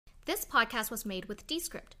This podcast was made with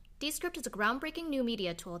Descript. Descript is a groundbreaking new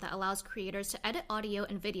media tool that allows creators to edit audio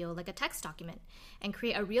and video like a text document and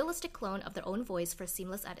create a realistic clone of their own voice for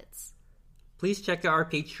seamless edits. Please check out our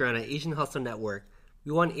Patreon at Asian Hustle Network.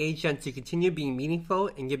 We want Asian to continue being meaningful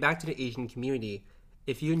and give back to the Asian community.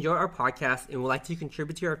 If you enjoy our podcast and would like to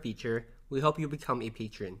contribute to our feature, we hope you become a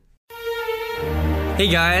patron. Hey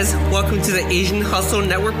guys, welcome to the Asian Hustle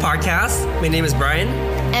Network podcast. My name is Brian.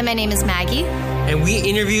 And my name is Maggie. And we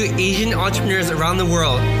interview Asian entrepreneurs around the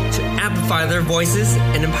world to amplify their voices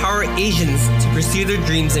and empower Asians to pursue their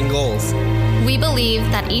dreams and goals. We believe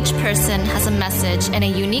that each person has a message and a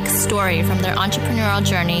unique story from their entrepreneurial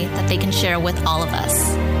journey that they can share with all of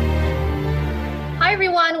us. Hi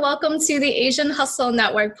everyone, welcome to the Asian Hustle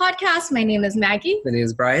Network podcast. My name is Maggie. My name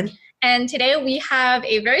is Brian. And today we have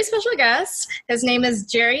a very special guest. His name is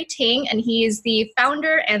Jerry Tang, and he is the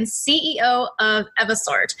founder and CEO of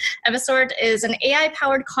Evasort. Evasort is an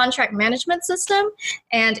AI-powered contract management system,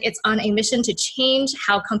 and it's on a mission to change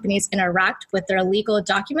how companies interact with their legal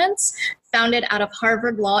documents. Founded out of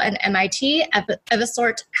Harvard Law and MIT,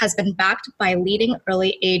 Evasort has been backed by leading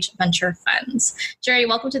early-age venture funds. Jerry,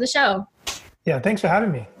 welcome to the show. Yeah, thanks for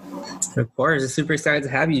having me. Of course, I'm super excited to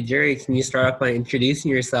have you. Jerry, can you start off by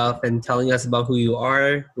introducing yourself and telling us about who you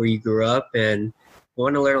are, where you grew up, and we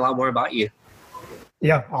want to learn a lot more about you.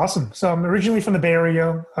 Yeah, awesome. So I'm originally from the Bay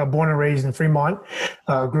Area, born and raised in Fremont.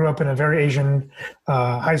 Grew up in a very Asian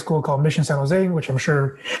high school called Mission San Jose, which I'm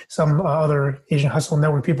sure some other Asian Hustle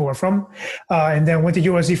Network people are from. And then went to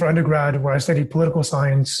USC for undergrad, where I studied political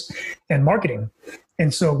science and marketing.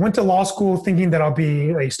 And so went to law school thinking that I'll be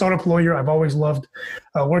a startup lawyer. I've always loved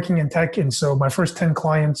working in tech. And so my first 10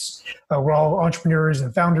 clients were all entrepreneurs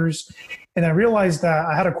and founders. And I realized that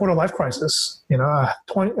I had a quarter life crisis,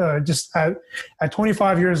 just at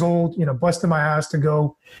 25 years old, busting my ass to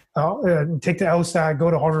go take the LSAT, go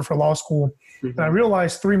to Harvard for law school. Mm-hmm. And I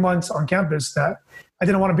realized 3 months on campus that I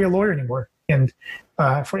didn't want to be a lawyer anymore. And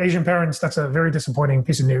for Asian parents, that's a very disappointing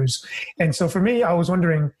piece of news. And so for me, I was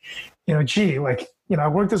wondering, I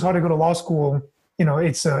worked this hard to go to law school.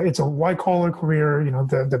 It's a white collar career.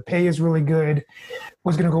 The pay is really good.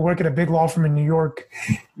 Was going to go work at a big law firm in New York.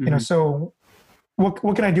 Mm-hmm. So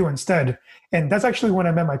what can I do instead? And that's actually when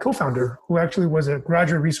I met my co-founder, who actually was a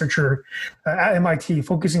graduate researcher at MIT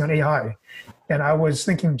focusing on AI. And I was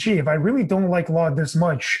thinking, if I really don't like law this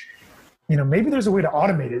much, maybe there's a way to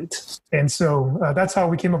automate it. And so that's how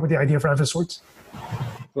we came up with the idea for Evasort.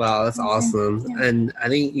 Wow, that's awesome. Yeah. And I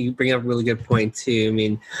think you bring up a really good point too. I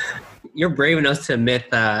mean, you're brave enough to admit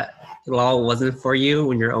that law wasn't for you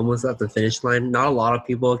when you're almost at the finish line. Not a lot of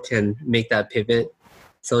people can make that pivot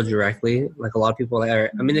so directly. Like a lot of people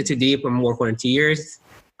I'm in it too deep. I'm working on 2 years,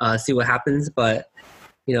 see what happens. But,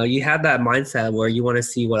 you have that mindset where you want to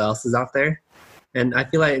see what else is out there. And I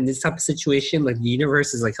feel like in this type of situation, like the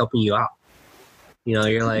universe is like helping you out.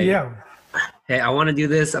 You're like, yeah. Hey, I want to do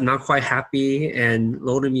this. I'm not quite happy. And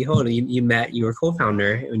lo and behold, you met your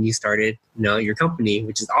co-founder when you started, your company,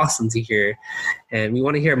 which is awesome to hear. And we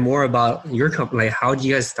want to hear more about your company. Like, how did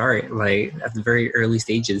you guys start, like at the very early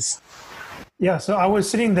stages? Yeah, so I was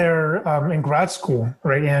sitting there in grad school,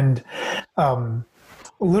 right? And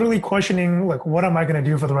literally questioning, like, what am I going to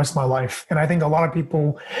do for the rest of my life? And I think a lot of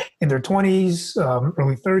people in their 20s,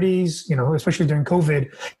 early 30s, especially during COVID,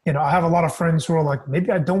 I have a lot of friends who are like,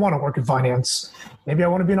 maybe I don't want to work in finance. Maybe I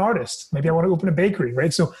want to be an artist. Maybe I want to open a bakery,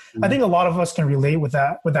 right? So I think a lot of us can relate with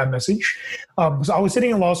that message. So I was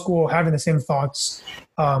sitting in law school having the same thoughts.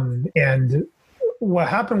 And what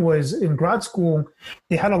happened was in grad school,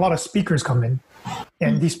 they had a lot of speakers come in.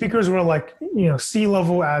 And these speakers were like,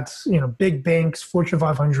 C-level at, big banks, Fortune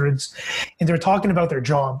 500s, and they're talking about their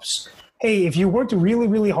jobs. Hey, if you worked really,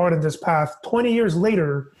 really hard in this path, 20 years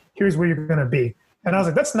later, here's where you're going to be. And I was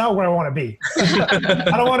like, that's not where I want to be.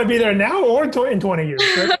 I don't want to be there now or in 20 years.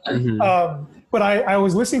 Right? Mm-hmm. But I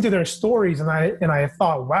was listening to their stories and I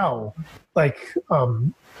thought, wow,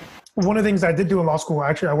 one of the things I did do in law school,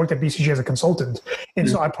 actually, I worked at BCG as a consultant. And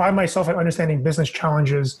so I pride myself at understanding business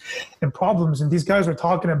challenges and problems. And these guys were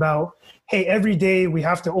talking about, hey, every day we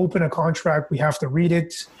have to open a contract. We have to read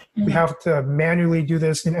it. Mm-hmm. We have to manually do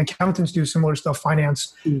this. And accountants do similar stuff.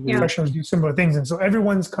 Finance professionals do similar things. And so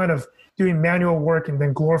everyone's kind of doing manual work and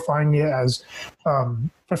then glorifying it as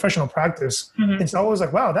professional practice. Mm-hmm. And so I was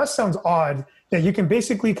like, wow, that sounds odd that you can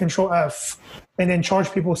basically control F and then charge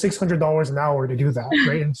people $600 an hour to do that,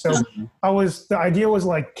 right? And so the idea was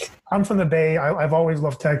like, I'm from the Bay. I've always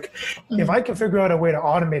loved tech. Mm-hmm. If I can figure out a way to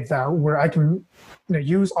automate that, where I can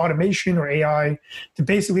use automation or AI to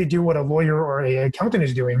basically do what a lawyer or an accountant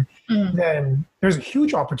is doing, then there's a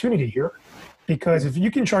huge opportunity here. Because if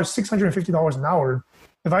you can charge $650 an hour,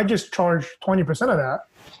 if I just charge 20% of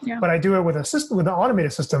that, but I do it with a system, with an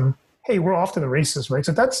automated system, hey, we're off to the races, right?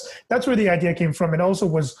 So that's where the idea came from. And also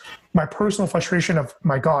was my personal frustration of,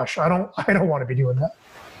 my gosh, I don't want to be doing that.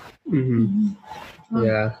 Mm-hmm.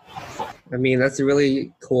 Yeah. I mean, that's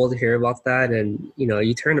really cool to hear about that. And,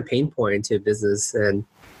 you turn a pain point into a business, and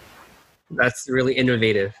that's really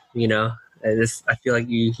innovative, I feel like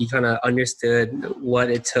you kind of understood what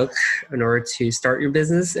it took in order to start your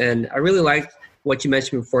business. And I really like what you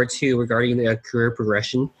mentioned before too, regarding the career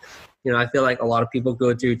progression. I feel like a lot of people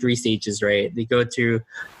go through 3 stages, right? They go through,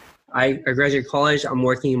 I graduated college, I'm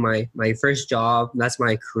working my first job, that's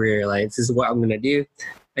my career, like this is what I'm going to do.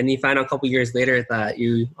 And you find out a couple of years later that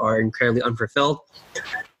you are incredibly unfulfilled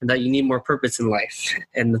and that you need more purpose in life.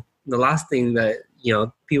 And the last thing that,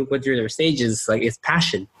 people go through their stages, like, it's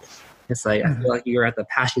passion. It's like, I feel like you're at the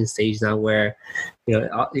passion stage now where,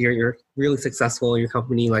 you're really successful in your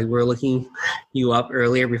company. Like, we're looking you up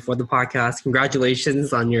earlier before the podcast.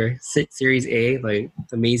 Congratulations on your Series A, like,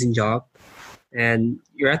 amazing job. And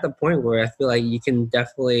you're at the point where I feel like you can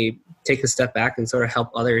definitely take a step back and sort of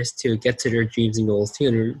help others to get to their dreams and goals too.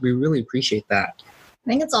 And we really appreciate that. I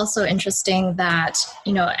think it's also interesting that,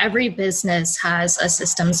 every business has a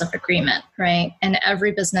systems of agreement, right? And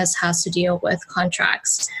every business has to deal with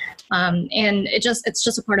contracts. And it's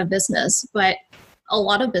just a part of business. But a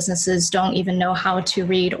lot of businesses don't even know how to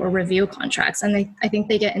read or review contracts. And I think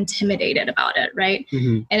they get intimidated about it, right?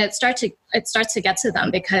 Mm-hmm. And it starts to get to them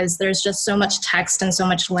because there's just so much text and so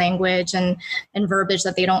much language and verbiage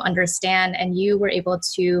that they don't understand. And you were able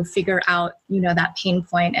to figure out, that pain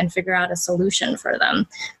point and figure out a solution for them.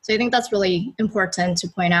 So I think that's really important to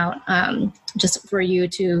point out, just for you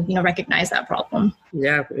to, recognize that problem.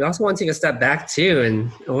 Yeah. We also want to take a step back too.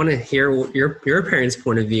 And I want to hear your parents'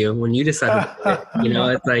 point of view when you decided,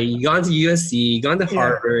 it's like you gone to USC, you gone to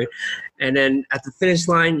Harvard, and then at the finish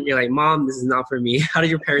line, you're like, Mom, this is not for me. How did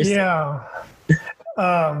your parents? Yeah.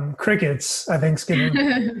 Crickets, I think,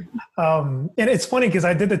 Skinner. And it's funny because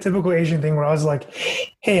I did the typical Asian thing where I was like,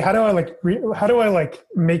 hey, how do I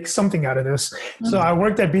make something out of this? Mm-hmm. So I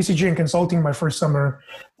worked at BCG in consulting my first summer.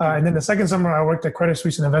 And then the second summer I worked at Credit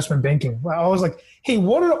Suisse in investment banking. I was like, hey,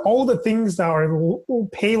 what are all the things that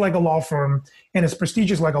pay like a law firm and is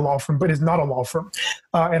prestigious like a law firm, but is not a law firm?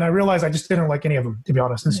 And I realized I just didn't like any of them, to be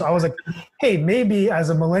honest. And so I was like, hey, maybe as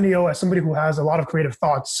a millennial, as somebody who has a lot of creative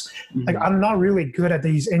thoughts, like I'm not really good at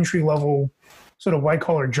these entry level sort of white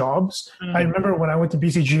collar jobs. Mm-hmm. I remember when I went to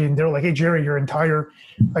BCG and they were like, hey, Jerry, your entire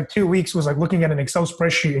 2 weeks was like looking at an Excel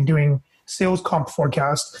spreadsheet and doing sales comp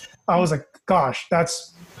forecast. I was like, gosh,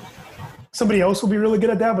 that's somebody else will be really good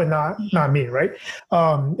at that, but not me, right?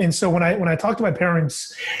 And so when I talked to my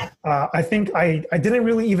parents, I think I didn't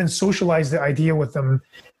really even socialize the idea with them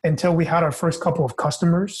until we had our first couple of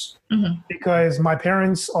customers, because my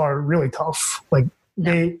parents are really tough. Like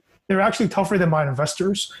they're actually tougher than my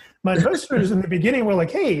investors. My investors in the beginning were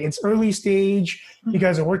like, hey, it's early stage. You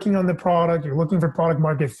guys are working on the product. You're looking for product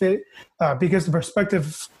market fit, because the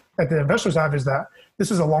perspective that the investors have is that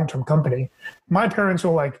this is a long-term company. My parents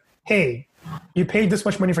were like, hey, you paid this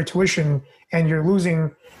much money for tuition and you're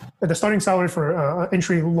losing the starting salary for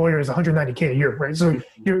entry lawyer is $190K a year, right? So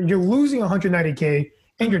you're losing $190K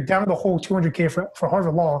and you're down the whole $200K for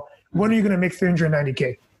Harvard Law. When are you going to make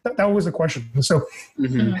 $390K? That was the question. So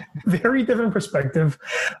very different perspective.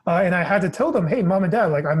 And I had to tell them, hey, Mom and Dad,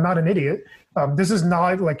 like, I'm not an idiot. This is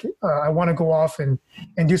not like I want to go off and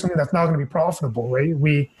do something that's not going to be profitable,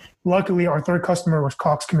 right? Luckily, our third customer was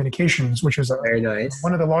Cox Communications, which is very nice,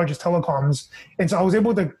 one of the largest telecoms. And so I was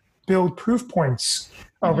able to build proof points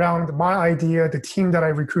around my idea, the team that I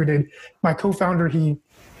recruited. My co-founder, he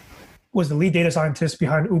was the lead data scientist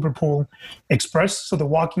behind Uber Pool Express. So the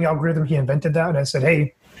walking algorithm, he invented that. And I said,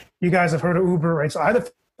 hey, you guys have heard of Uber, right? So I had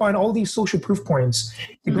to find all these social proof points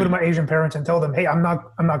to go to my Asian parents and tell them, hey, I'm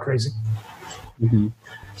not crazy. Mm-hmm.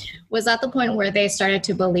 Was that the point where they started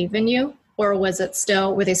to believe in you? Or were they still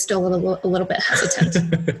a little bit hesitant?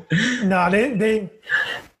 No,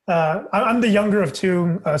 I'm the younger of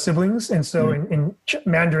 2 siblings. And so in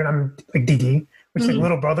Mandarin, I'm like Didi, which is like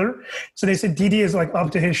little brother. So they said Didi is like up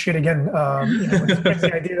to his shit again, with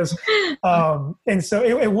crazy ideas. And so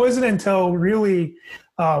it wasn't until really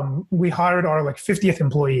we hired our like 50th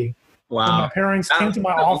employee. Wow. And my parents came to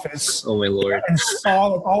my office oh my Lord. And saw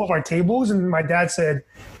like, all of our tables. And my dad said,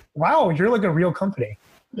 wow, you're like a real company.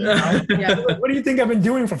 What do you think I've been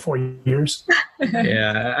doing for 4 years?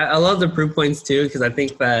 Yeah, I love the proof points too, because I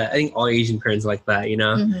think all Asian parents like that,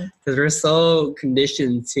 because we're so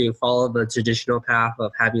conditioned to follow the traditional path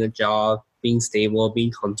of having a job, being stable,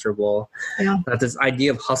 being comfortable. Yeah. That this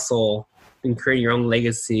idea of hustle and creating your own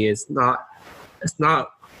legacy is not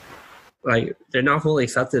like they're not fully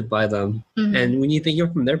accepted by them. And when you think of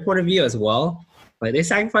it from their point of view as well, like they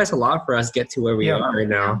sacrifice a lot for us to get to where we are right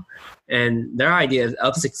now. And their idea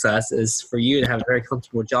of success is for you to have a very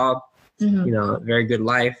comfortable job, you know, a very good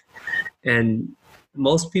life. And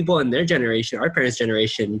most people in their generation, our parents'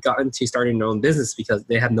 generation, got into starting their own business because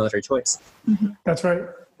they have no other choice. That's right.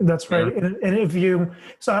 That's right. Yeah. And if you,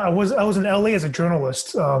 so I was in LA as a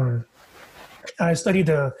journalist. I studied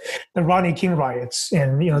the Rodney King riots,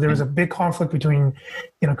 and there was a big conflict between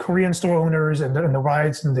Korean store owners and the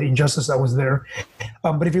riots and the injustice that was there.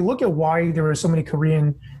 But if you look at why there were so many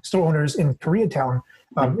Korean store owners in Koreatown,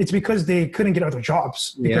 it's because they couldn't get other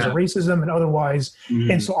jobs because of racism and otherwise.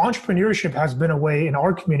 And so entrepreneurship has been a way in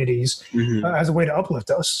our communities as a way to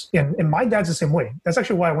uplift us. And my dad's the same way. That's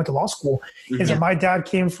actually why I went to law school, is that my dad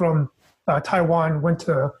came from Taiwan, went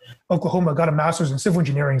to Oklahoma, got a master's in civil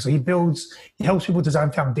engineering. So he helps people design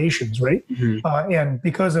foundations, right? And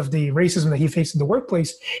because of the racism that he faced in the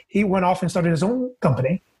workplace, he went off and started his own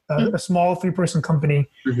company, a small 3-person company.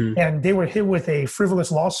 And they were hit with a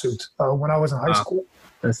frivolous lawsuit when I was in high school.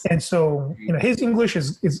 And so, his English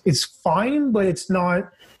is fine, but it's not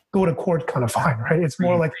go to court kind of fine, right? It's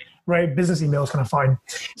more like business emails kind of fine.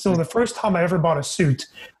 So the first time I ever bought a suit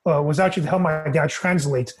was actually to help my dad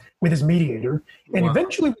translate with his mediator. And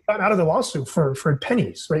eventually we got out of the lawsuit for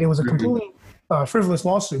pennies, right? It was a completely frivolous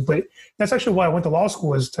lawsuit, but that's actually why I went to law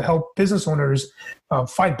school, is to help business owners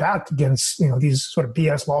fight back against, these sort of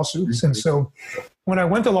BS lawsuits. And so when I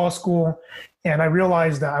went to law school and I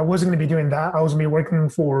realized that I wasn't going to be doing that, I was going to be working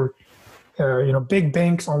for big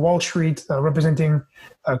banks on Wall Street, representing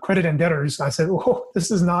credit and debtors. I said, "Oh,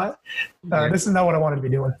 this is not what I wanted to be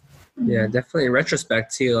doing." Yeah, definitely. In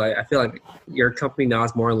retrospect, too, I feel like your company now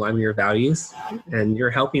is more in line with your values, and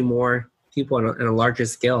you're helping more people on a larger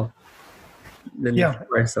scale than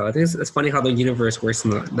before. So I think it's funny how the universe works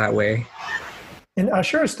in that way. And I'll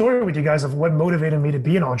share a story with you guys of what motivated me to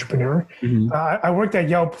be an entrepreneur. I worked at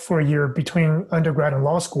Yelp for a year between undergrad and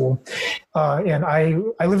law school. And I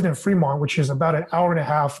lived in Fremont, which is about an hour and a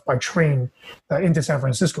half by train into San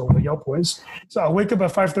Francisco, where Yelp was. So I'll wake up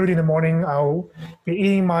at 5:30 in the morning. I'll be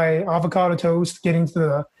eating my avocado toast, getting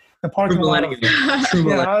to the parking lot.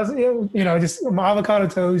 Just my avocado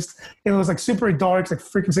toast. It was like super dark. It's like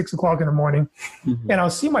freaking 6 o'clock in the morning. And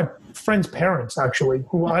I'll see my friends' parents, actually,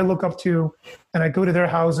 who I look up to, and I go to their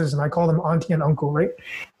houses and I call them auntie and uncle, right?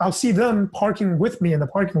 I'll see them parking with me in the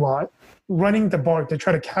parking lot, running the BART to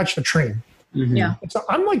try to catch the train. So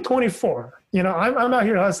I'm like 24. I'm out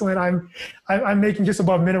here hustling. I'm making just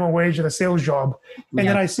above minimum wage at a sales job. And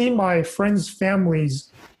then I see my friends' families,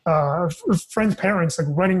 friends' parents like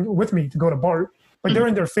running with me to go to BART, but they're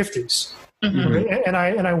in their 50s. And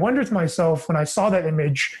I wondered to myself when I saw that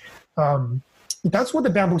image, that's what the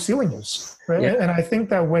bamboo ceiling is, right? And I think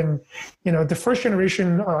that when, the first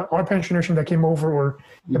generation, our parents' generation that came over, or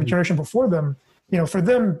the generation before them, for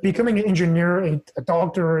them, becoming an engineer, a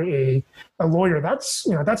doctor, a lawyer, that's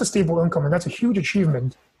a stable income, and that's a huge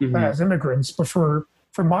achievement as immigrants. But for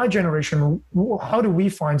my generation, how do we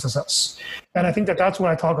find success? And I think that's what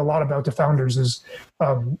I talk a lot about to founders is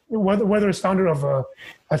whether it's founder of a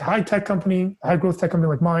high-tech company, high-growth tech company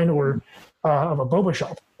like mine, or of a boba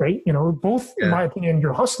shop, right? Both, in my opinion,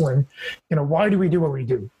 you're hustling. Why do we do what we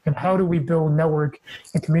do? And how do we build network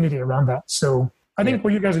and community around that? So I think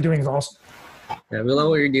what you guys are doing is awesome. Yeah, we love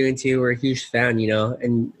what you're doing too. We're a huge fan,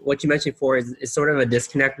 and what you mentioned before is sort of a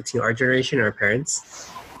disconnect between our generation and our parents.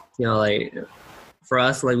 Like for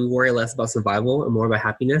us, like we worry less about survival and more about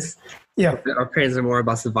happiness. Our parents are more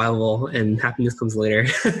about survival, and happiness comes later.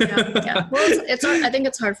 Well, it's hard. I think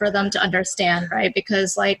it's hard for them to understand, right?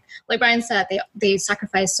 Because like Brian said, they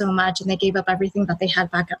sacrificed so much, and they gave up everything that they had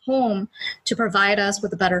back at home to provide us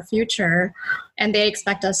with a better future, and they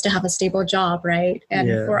expect us to have a stable job, right?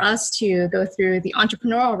 And for us to go through the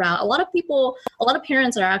entrepreneurial route, a lot of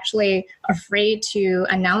parents are actually afraid to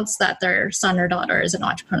announce that their son or daughter is an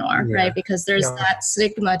entrepreneur, right? Because there's that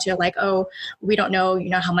stigma to like, oh, we don't know,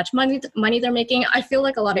 how much money they're making. I feel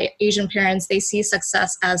like a lot of Asian parents, they see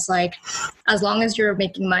success as like, as long as you're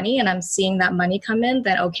making money and I'm seeing that money come in,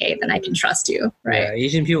 then okay, then I can trust you, right? Yeah,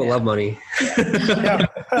 Asian people love money.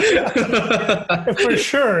 For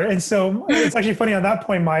sure. And so it's actually funny on that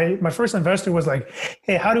point, my first investor was like,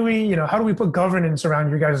 hey, how do we put governance around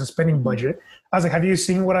your guys' spending budget? I was like, have you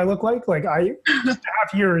seen what I look like? Like 2.5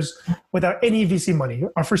 years without any VC money.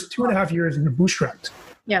 Our first 2.5 years we were bootstrapped.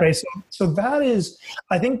 Right. So that is,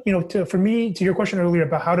 I think, for me, to your question earlier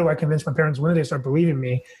about how do I convince my parents, when do they start believing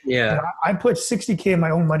me? I put $60K of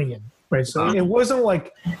my own money in. Right. So it wasn't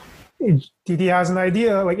like Didi has an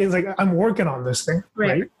idea. Like, it's like, I'm working on this thing.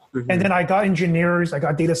 Right. And then I got engineers, I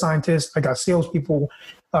got data scientists, I got salespeople,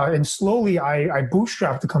 and slowly I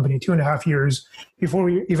bootstrapped the company 2.5 years before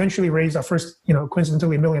we eventually raised our first,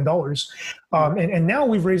 coincidentally $1 million. And now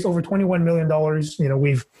we've raised over $21 million.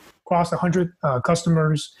 We've crossed 100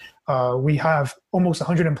 customers. We have almost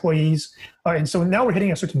 100 employees. And so now we're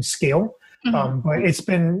hitting a certain scale. But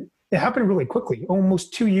it happened really quickly,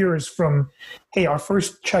 almost 2 years from, hey, our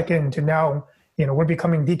first check-in to now, we're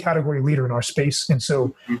becoming the category leader in our space. And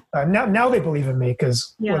so now they believe in me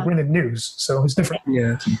because we're in the news. So it's different.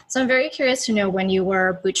 Yeah. So I'm very curious to know, when you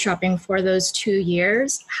were bootstrapping for those 2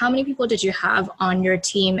 years, how many people did you have on your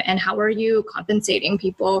team, and how were you compensating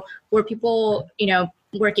people? Were people,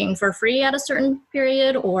 working for free at a certain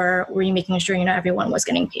period, or were you making sure, everyone was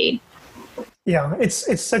getting paid? Yeah,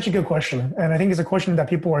 it's such a good question. And I think it's a question that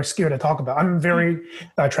people are scared to talk about. I'm very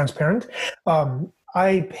transparent.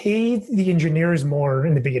 I paid the engineers more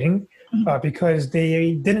in the beginning because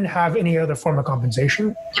they didn't have any other form of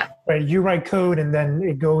compensation. Right? You write code and then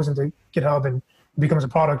it goes into GitHub and becomes a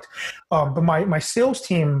product. But my sales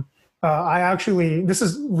team, this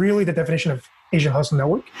is really the definition of Asian Hustle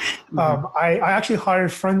Network. I actually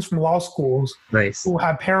hired friends from law schools who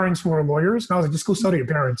had parents who were lawyers. And I was like, just go study your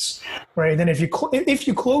parents. Right? And then if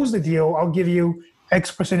you close the deal, I'll give you X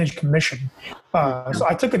percentage commission. So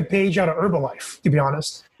I took a page out of Herbalife, to be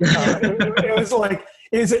honest. It was like,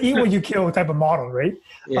 it's an eat what you kill type of model, right?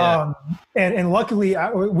 Yeah. And luckily,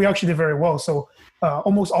 we actually did very well. So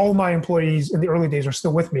almost all of my employees in the early days are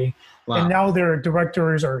still with me. Wow. And now they're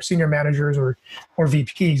directors or senior managers or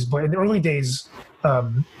VPs. But in the early days,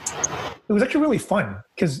 it was actually really fun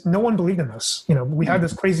because no one believed in us. We had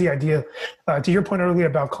this crazy idea, to your point earlier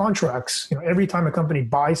about contracts. Every time a company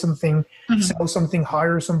buys something, sells something,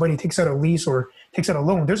 hires somebody, takes out a lease or takes out a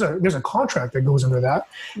loan, there's a contract that goes under that.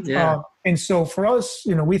 Yeah. And so for us,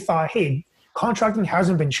 we thought, hey, contracting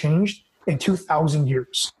hasn't been changed in 2,000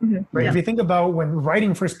 years. Right? If you think about when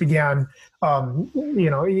writing first began,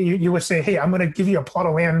 you would say, hey, I'm going to give you a plot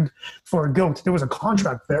of land for a goat. There was a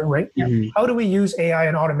contract there, right? How do we use AI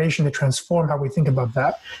and automation to transform how we think about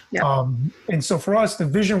that? And so for us, the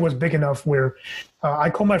vision was big enough where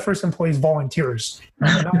I call my first employees volunteers.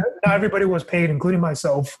 Not everybody was paid, including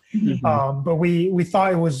myself. But we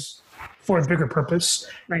thought it was for a bigger purpose.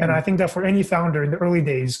 Right. And I think that for any founder in the early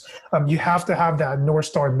days, you have to have that North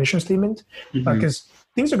Star mission statement because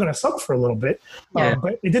things are going to suck for a little bit.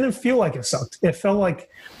 But it didn't feel like it sucked. It felt like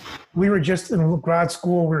we were just in grad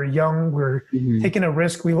school. We were young. We were taking a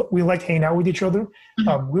risk. We liked hanging out with each other.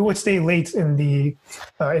 We would stay late in the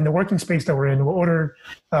working space that we're in. We'll order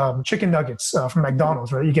chicken nuggets from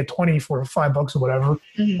McDonald's, right? You get 20 for $5 or whatever.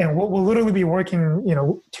 And we'll literally be working,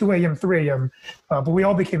 2 a.m., 3 a.m. But we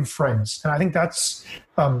all became friends. And I think that's,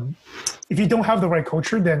 if you don't have the right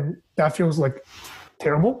culture, then that feels like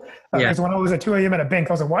terrible. Because when I was at 2 a.m. at a bank,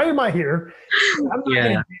 I was like, why am I here? I'm not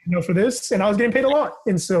getting paid for this. And I was getting paid a lot.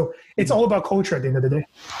 And so it's all about culture at the end of the day.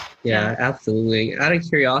 Yeah, absolutely. Out of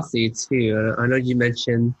curiosity too, I know you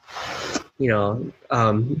mentioned, going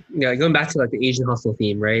back to like the Asian hustle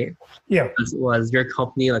theme, right? Yeah. Was your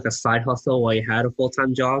company like a side hustle while you had a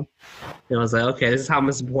full-time job? And I was like, okay, this is how I'm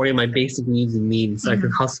supporting my basic needs and means so I can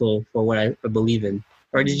hustle for what I believe in.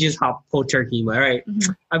 Or did you just hop cold turkey? Like, all right,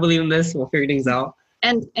 I believe in this. We'll figure things out.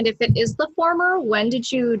 And if it is the former, when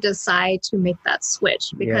did you decide to make that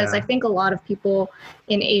switch? Because I think a lot of people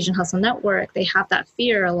in Asian Hustle Network, they have that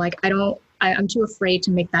fear, like I'm too afraid to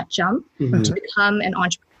make that jump to become an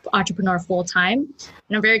entrepreneur full time.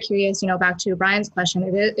 And I'm very curious, back to Brian's question,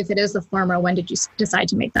 if it is the former, when did you decide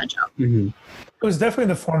to make that jump? It was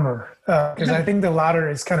definitely the former, because I think the latter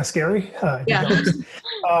is kind of scary.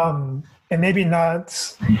 And maybe not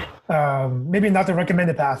the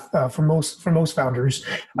recommended path for most founders.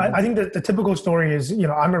 I think that the typical story is,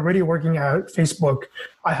 I'm already working at Facebook.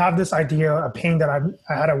 I have this idea, a pain that I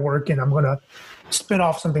had at work, and I'm going to spin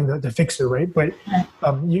off something to fix it, right? But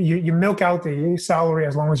you milk out the salary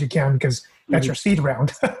as long as you can because that's your seed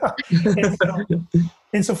round.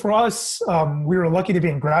 And so for us, we were lucky to be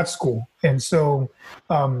in grad school. And so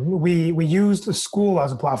we used the school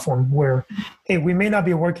as a platform where, hey, we may not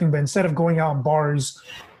be working, but instead of going out in bars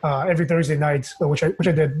every Thursday night, which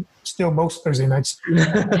I did still most Thursday nights,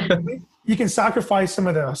 you can sacrifice some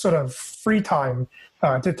of the sort of free time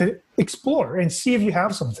to explore and see if you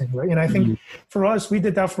have something, right? And I think for us, we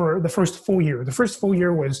did that for the first full year. The first full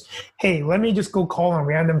year was, hey, let me just go call on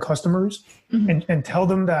random customers and tell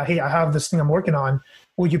them that, hey, I have this thing I'm working on.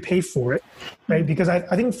 will you pay for it, right? Because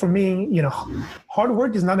I think for me, hard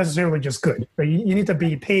work is not necessarily just good, right? You need to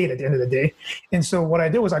be paid at the end of the day. And so what I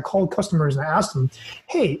did was I called customers and I asked them,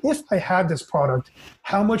 hey, if I had this product,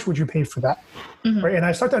 how much would you pay for that? Right? And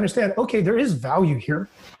I start to understand, okay, there is value here.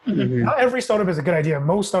 Not every startup is a good idea.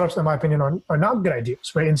 Most startups, in my opinion, are not good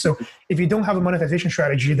ideas, right? And so if you don't have a monetization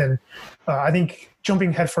strategy, then I think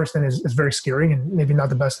jumping headfirst in is very scary and maybe not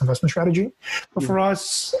the best investment strategy. But for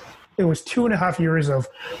us, it was 2.5 years of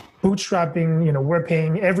bootstrapping. We're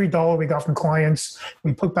paying every dollar we got from clients.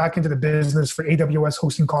 We put back into the business for AWS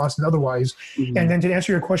hosting costs and otherwise. And then to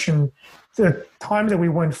answer your question, the time that we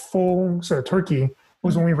went full sort of turkey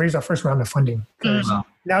was when we raised our first round of funding.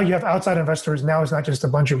 Now you have outside investors. Now it's not just a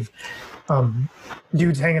bunch of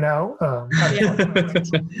dudes hanging out.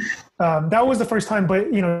 That was the first time.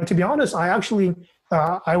 But to be honest, I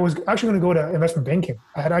was actually going to go to investment banking.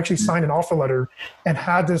 I had actually signed an offer letter and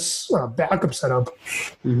had this backup set up.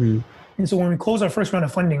 And so when we closed our first round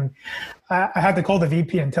of funding, I had to call the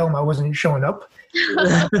VP and tell him I wasn't showing up.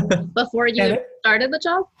 Before you started the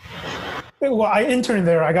job? Well, I interned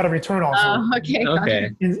there. I got a return offer. Oh, okay. Okay.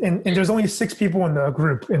 And there's only 6 people in the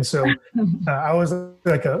group. And so I was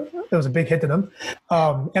like it was a big hit to them.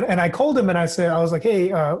 And I called him and I was like,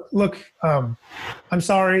 hey, look, I'm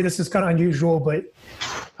sorry. This is kind of unusual, but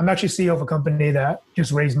I'm actually CEO of a company that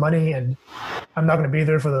just raised money and I'm not going to be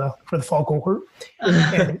there for the fall cohort.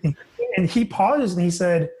 And he paused and he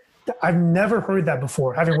said, I've never heard that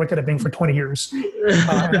before, having worked at a bank for 20 years.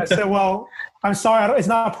 And I said, well, I'm sorry, it's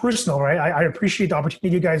not personal, right? I appreciate the opportunity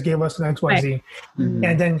you guys gave us in XYZ. Right.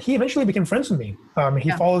 And then he eventually became friends with me.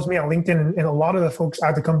 He follows me on LinkedIn, and a lot of the folks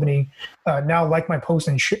at the company now like my post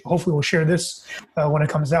and hopefully will share this when it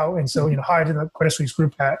comes out. And so, hired in the Credit Suisse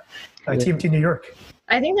group at TMT New York.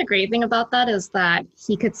 I think the great thing about that is that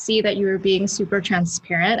he could see that you were being super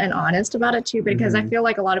transparent and honest about it too, because I feel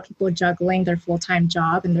like a lot of people juggling their full-time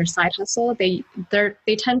job and their side hustle, they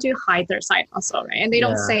tend to hide their side hustle, right? And they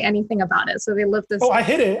don't say anything about it. So they live this. Oh, I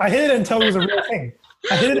hid it until it was a real thing.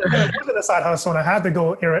 I hid it when it wasn't a side hustle and I had to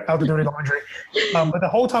go air out the dirty laundry. But the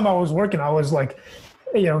whole time I was working, I was like,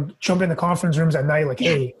 jump in the conference rooms at night, like,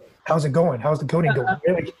 hey, how's it going? How's the coding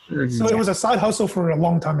going? So it was a side hustle for a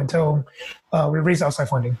long time until we raised outside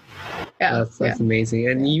funding. Yeah, that's amazing.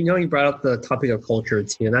 And you brought up the topic of culture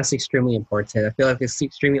too, and that's extremely important. I feel like it's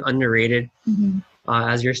extremely underrated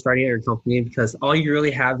as you're starting at your company, because all you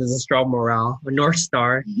really have is a strong morale, a North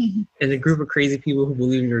Star, and a group of crazy people who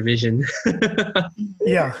believe in your vision.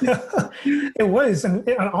 Yeah, it was. And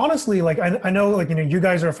honestly, like I know, like, you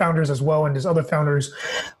guys are founders as well, and there's other founders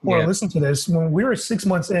who are listening to this. When we were 6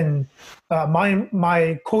 months in,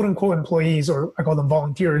 my quote unquote employees, or I call them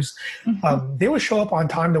volunteers, they would show up on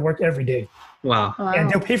time to work every day. Wow. And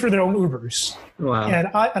they'll pay for their own Ubers. Wow.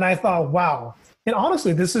 And I thought, wow. And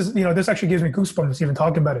honestly, this is, this actually gives me goosebumps even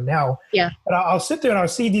talking about it now. Yeah. But I'll sit there and I'll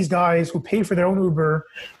see these guys who paid for their own Uber,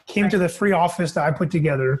 came to the free office that I put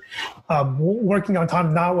together, working on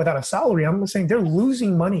time, not without a salary. I'm saying they're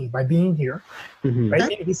losing money by being here.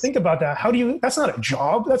 Right? If you think about that, that's not a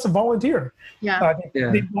job, that's a volunteer. Yeah.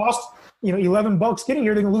 They lost, $11 getting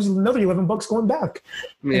here, they're going to lose another $11 going back.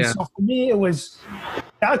 And so for me,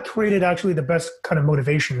 that created actually the best kind of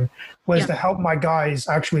motivation, was to help my guys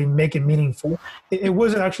actually make it meaningful. It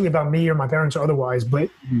wasn't actually about me or my parents or otherwise, but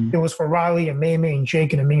it was for Riley and May and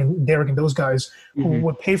Jake and me and Derek and those guys who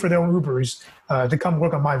would pay for their own Ubers to come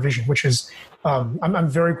work on my vision, which is, I'm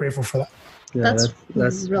very grateful for that. Yeah,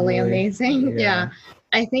 that's really amazing. Yeah.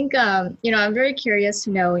 I think, I'm very curious to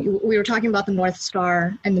know, we were talking about the North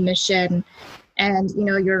Star and the mission, and,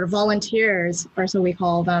 your volunteers, or so we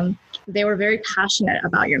call them, they were very passionate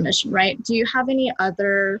about your mission, right? Do you have any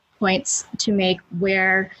other points to make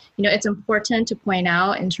where, it's important to point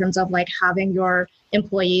out in terms of like having your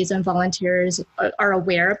employees and volunteers are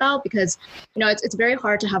aware about? Because, it's very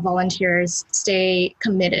hard to have volunteers stay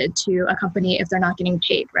committed to a company if they're not getting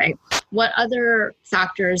paid, right? What other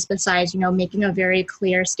factors besides, making a very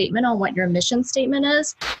clear statement on what your mission statement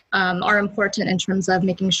is, are important in terms of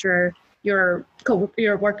making sure your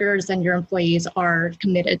workers and your employees are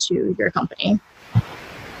committed to your company?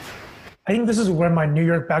 I think this is where my New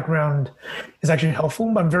York background is actually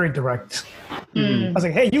helpful, but I'm very direct. I was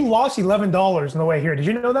like, hey, you lost $11 on the way here. Did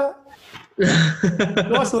you know that? You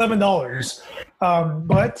lost $11.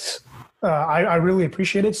 But I really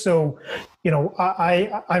appreciate it. So,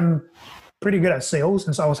 I'm pretty good at sales.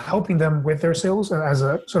 And so I was helping them with their sales as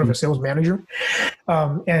a sort of a sales manager.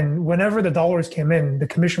 And whenever the dollars came in, the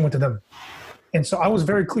commission went to them. And so I was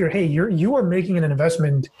very clear, hey, you are making an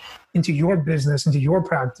investment into your business, into your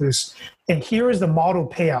practice, and here is the model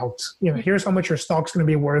payout. Here's how much your stock's going to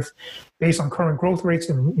be worth based on current growth rates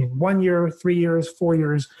in 1 year, 3 years, 4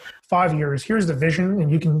 years, 5 years. Here's the vision, and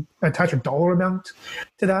you can attach a dollar amount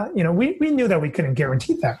to that. We knew that we couldn't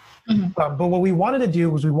guarantee that. But what we wanted to do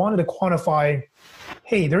was we wanted to quantify,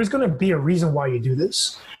 hey, there's going to be a reason why you do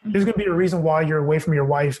this. There's going to be a reason why you're away from your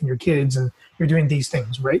wife and your kids and you're doing these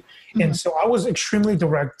things, right? And so I was extremely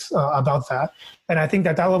direct about that. And I think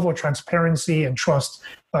that level of transparency and trust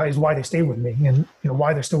is why they stayed with me and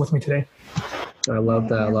why they're still with me today. I love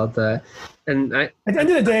that. I love that. And at the end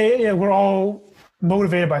of the day, we're all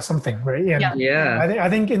motivated by something, right? And I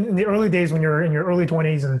think in the early days when you're in your early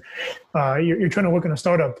 20s and you're trying to work in a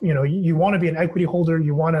startup, you want to be an equity holder.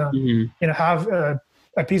 You want to have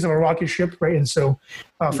a piece of a rocket ship, right? And so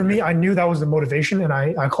for me, I knew that was the motivation, and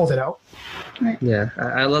I called it out. Right. Yeah,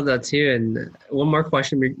 I love that too. And one more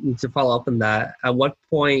question to follow up on that. At what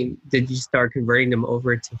point did you start converting them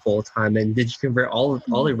over to full-time? And did you convert all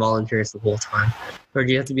your volunteers to full-time? Or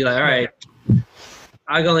do you have to be like, all right,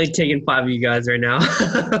 I'm only taking 5 of you guys right now?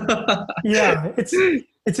 Yeah,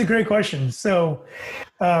 it's a great question. So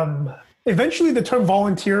eventually the term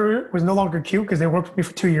volunteer was no longer cute because they worked with me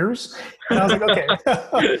for 2 years. And I was like,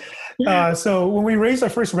 okay. So when we raised our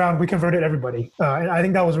first round, we converted everybody. And I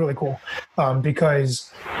think that was really cool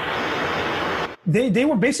because they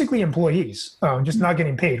were basically employees, just not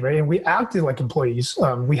getting paid, right? And we acted like employees.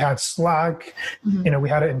 We had Slack, we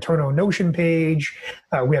had an internal Notion page,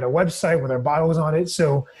 we had a website with our bios on it.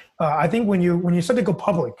 So I think when you start to go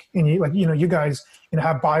public and you guys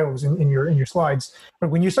have bios in your slides, but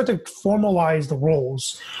when you start to formalize the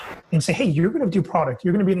roles and say, hey, you're going to do product,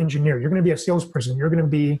 you're going to be an engineer, you're going to be a salesperson, you're going to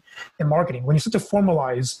be in marketing. When you start to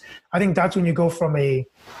formalize, I think that's when you go from a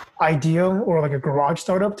idea or like a garage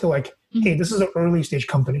startup to like, hey, this is an early stage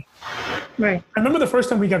company. Right. I remember the first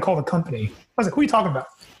time we got called a company. I was like, who are you talking about?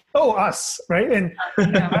 Oh, us, right? And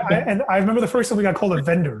I remember the first time we got called a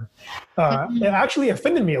vendor. It actually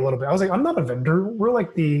offended me a little bit. I was like, I'm not a vendor. We're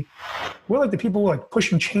like the people like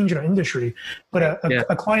pushing change in our industry. But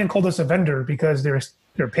a client called us a vendor because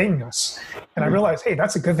they're paying us. And I realized, hey,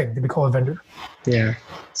 that's a good thing to be called a vendor. Yeah.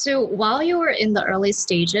 So while you were in the early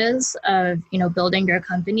stages of, building your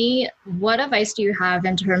company, what advice do you have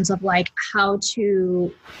in terms of like how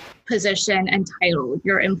to position and title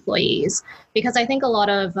your employees? Because I think a lot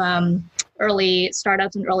of early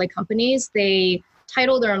startups and early companies, they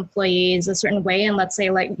title their employees a certain way. And let's say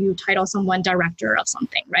like you title someone director of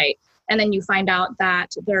something, right? And then you find out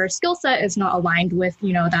that their skill set is not aligned with,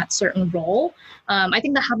 that certain role. I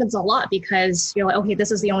think that happens a lot because you're like, okay,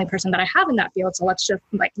 this is the only person that I have in that field. So let's just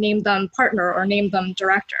like name them partner or name them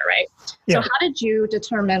director, right? Yeah. So how did you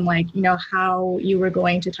determine how you were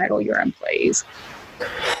going to title your employees?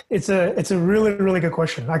 It's a really, really good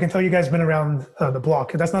question. I can tell you guys been around the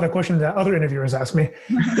block. That's not a question that other interviewers ask me.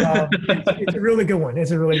 It's a really good one.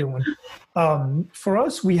 It's a really good one. For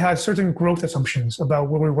us, we had certain growth assumptions about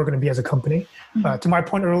where we were going to be as a company. To my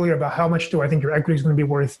point earlier about how much do I think your equity is going to be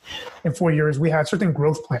worth in 4 years, we had certain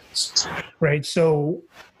growth plans, right? So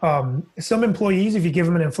some employees, if you give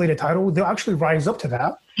them an inflated title, they'll actually rise up to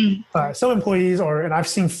that. Some employees are, and I've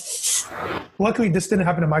seen, luckily this didn't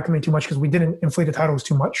happen in my company too much because we didn't inflate the titles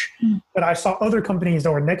too much, but I saw other companies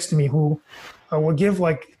that were next to me who will give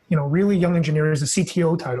really young engineers a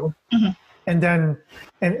CTO title. And then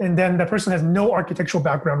that person has no architectural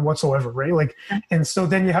background whatsoever, right? And so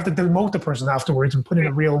then you have to demote the person afterwards and put in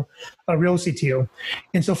a real CTO.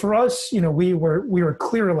 And so for us, we were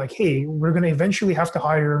clear, like, hey, we're going to eventually have to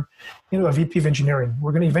hire, a VP of engineering.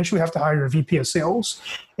 We're going to eventually have to hire a VP of sales.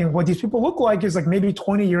 And what these people look like is like maybe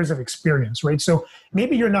 20 years of experience, right? So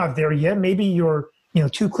maybe you're not there yet. Maybe you're,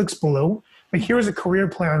 2 clicks below, but here's a career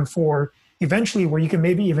plan for eventually where you can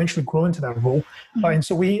maybe eventually grow into that role. And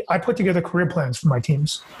so I put together career plans for my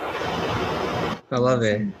teams. I love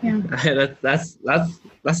it. Yeah.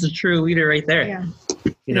 That's a true leader right there.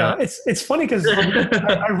 Yeah. It's funny because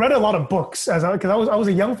I read a lot of books because I was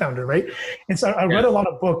a young founder, right? And so I read a lot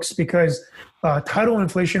of books because title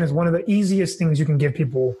inflation is one of the easiest things you can give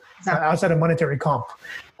people outside of monetary comp.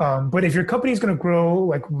 But if your company is going to grow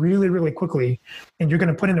like really, really quickly, and you're going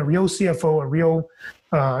to put in a real CFO, a real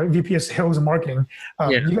VP of sales and marketing,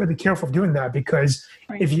 you got to be careful of doing that because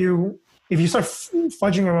if you start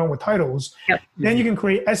fudging around with titles, then you can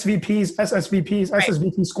create SVPs, SSVPs,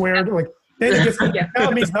 SSVP squared. Then it gets now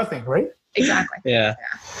it means nothing, right? Exactly. Yeah.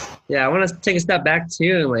 I want to take a step back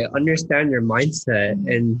too and understand your mindset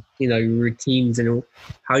and your routines and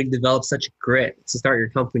how you develop such grit to start your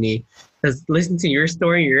company. Because listening to your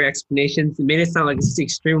story, your explanations, it made it sound like it's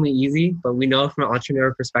extremely easy, but we know from an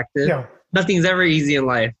entrepreneur perspective, nothing's ever easy in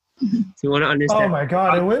life. So you want to understand Oh my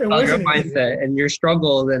God, it your wasn't mindset easy. and your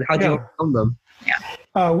struggles and how do you overcome them.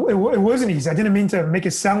 It wasn't easy. I didn't mean to make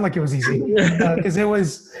it sound like it was easy because it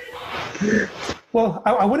was. Well,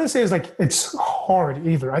 I wouldn't say it's hard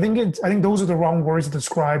either. I think those are the wrong words to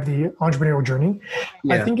describe the entrepreneurial journey.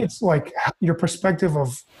 I think it's like your perspective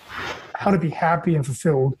of how to be happy and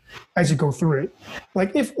fulfilled as you go through it.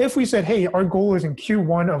 Like if we said, hey, our goal is in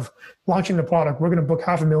Q1 of launching the product, we're going to book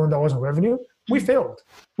 $500,000 in revenue, we failed.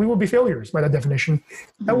 We will be failures by that definition.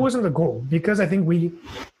 That wasn't the goal, because I think we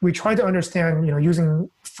tried to understand, using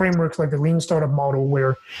frameworks like the lean startup model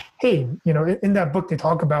where, hey, in that book they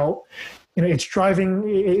talk about, it's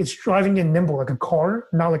driving in nimble like a car,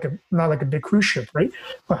 not like a big cruise ship, right?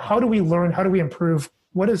 But how do we learn? How do we improve?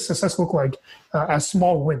 What does success look like as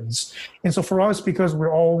small wins? And so for us, because we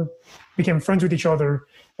all became friends with each other,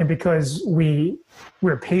 and because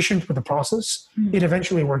we're patient with the process, it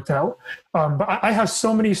eventually worked out. But I have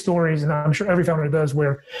so many stories, and I'm sure every founder does,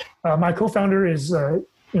 where my co-founder is,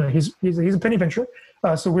 he's a penny venture.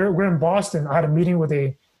 So we're in Boston. I had a meeting with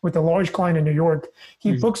a large client in New York.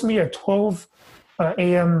 He books me at 12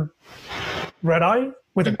 a.m. red eye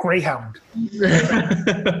with a Greyhound.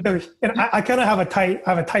 And I kind of have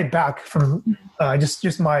a tight back from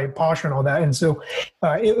just my posture and all that. And so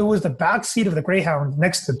it was the back seat of the Greyhound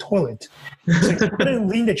next to the toilet. So I couldn't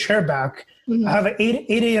lean the chair back. I have an 8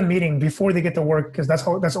 a.m. meeting before they get to work, because that's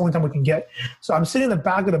the only time we can get. So I'm sitting in the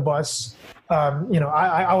back of the bus.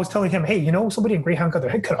 I was telling him, hey, somebody in Greyhound got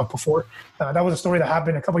their head cut off before. That was a story that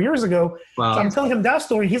happened a couple of years ago. Wow. So I'm telling him that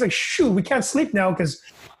story. He's like, shoot, we can't sleep now because,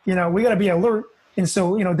 we got to be alert. And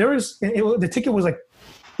so, the ticket was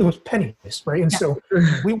it was pennies, right? And so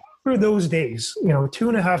we went through those days,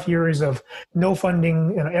 2.5 years of no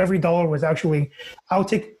funding, and every dollar was actually, I'll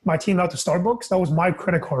take my team out to Starbucks. That was my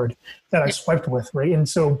credit card that I swiped with, right? And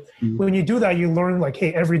so when you do that, you learn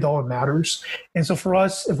hey, every dollar matters. And so for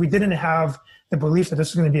us, if we didn't have the belief that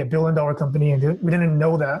this was going to be $1 billion company, and we didn't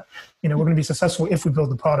know that, we're going to be successful if we build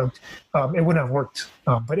the product, it wouldn't have worked.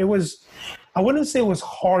 But it was, I wouldn't say it was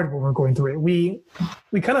hard when we were going through it. We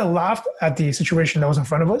kind of laughed at the situation that was in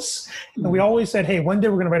front of us. And we always said, hey, one day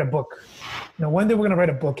we're going to write a book. One day we're going to write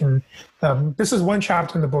a book. And this is one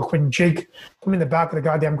chapter in the book when Jake put me in the back of the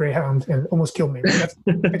goddamn Greyhound and almost killed me. That's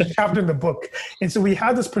a chapter in the book. And so we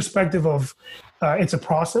had this perspective of it's a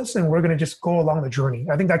process, and we're going to just go along the journey.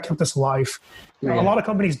 I think that kept us alive. A lot of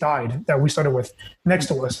companies died that we started with next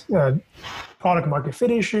to us. Product market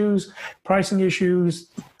fit issues, pricing issues,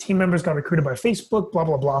 team members got recruited by Facebook, blah,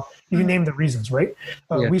 blah, blah. You name the reasons, right?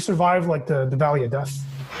 We survived the valley of death.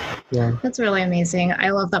 Yeah, that's really amazing.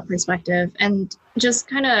 I love that perspective. And just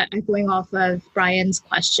kind of echoing off of Brian's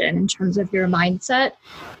question in terms of your mindset,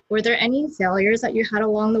 were there any failures that you had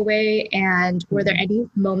along the way? And were there any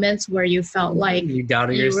moments where you felt like you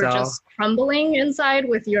doubted yourself, were just crumbling inside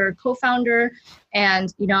with your co-founder?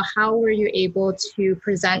 And, how were you able to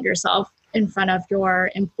present yourself in front of your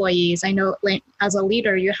employees? I know as a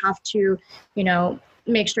leader, you have to,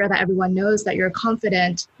 make sure that everyone knows that you're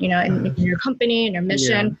confident, in your company and your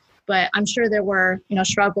mission. Yeah. But I'm sure there were,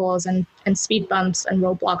 struggles and speed bumps and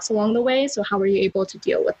roadblocks along the way. So how were you able to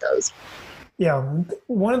deal with those? Yeah,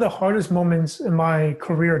 one of the hardest moments in my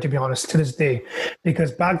career, to be honest, to this day,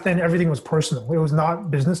 because back then everything was personal. It was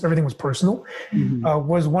not business. Everything was personal.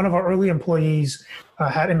 Was one of our early employees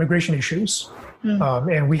had immigration issues.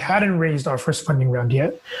 And we hadn't raised our first funding round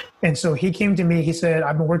yet. And so he came to me, he said,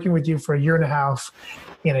 I've been working with you for 1.5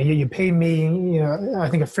 years. You pay me, I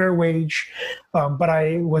think a fair wage. But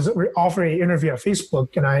I was offered an interview at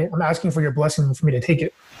Facebook, and I'm asking for your blessing for me to take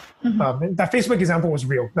it. That Facebook example was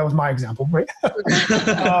real. That was my example, right?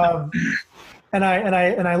 And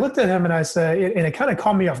I looked at him and I said, and it kind of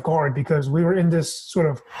caught me off guard because we were in this sort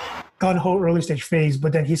of gun-ho early stage phase.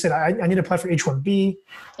 But then he said, I need to apply for H-1B,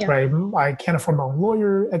 right? I can't afford my own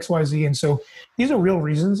lawyer, XYZ. And so these are real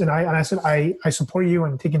reasons. And I said, I support you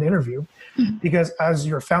in taking the interview because as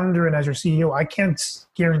your founder and as your CEO, I can't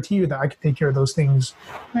guarantee you that I can take care of those things,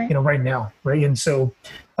 right now, right? And so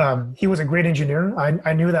he was a great engineer.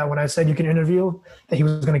 I knew that when I said you can interview, that he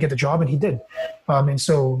was going to get the job, and he did. And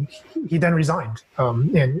so he then resigned.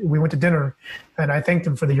 And we went to dinner, and I thanked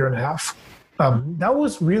him for the 1.5 years. That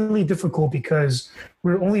was really difficult because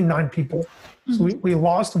we were only 9 people. So we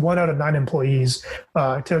lost 1 out of 9 employees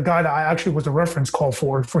to a guy that I actually was a reference call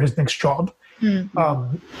for his next job.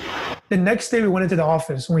 The next day we went into the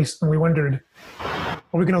office and we wondered, are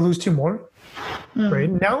we going to lose 2 more? Right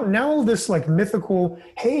now this mythical,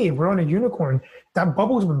 hey, we're on a unicorn, that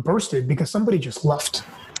bubble's been bursted because somebody just left.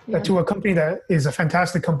 to a company that is a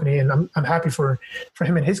fantastic company, and I'm happy for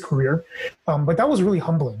him and his career. But that was really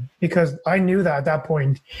humbling because I knew that at that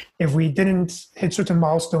point, if we didn't hit certain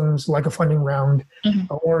milestones like a funding round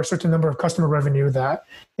or a certain number of customer revenue, that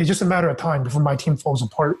it's just a matter of time before my team falls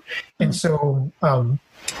apart. And so,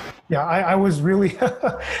 I was really,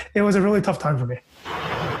 it was a really tough time for me.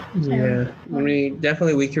 Yeah, I mean,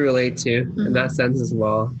 definitely we can relate to in that sense as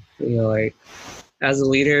well. Like as a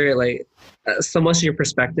leader, like so much of your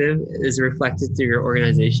perspective is reflected through your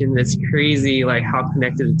organization. It's crazy, like how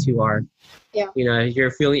connected the two are. Yeah. If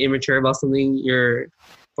you're feeling immature about something, your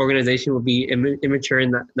organization will be immature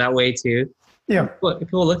in that way too. Yeah.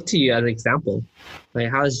 People look to you as an example. Like,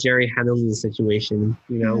 how is Jerry handling the situation?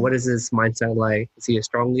 What is his mindset like? Is he a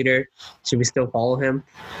strong leader? Should we still follow him?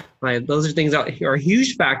 Like, those are things that are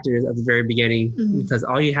huge factors at the very beginning because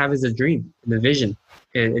all you have is a dream and a vision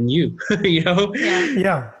and you,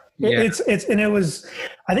 Yeah. It was,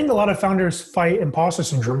 I think a lot of founders fight imposter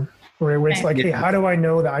syndrome where it's like, hey, how do I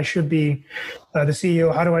know that I should be the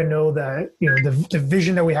CEO? How do I know that, the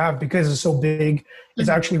vision that we have, because it's so big, is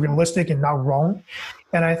actually realistic and not wrong?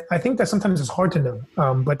 And I think that sometimes it's hard to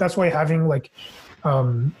know. But that's why having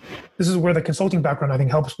this is where the consulting background I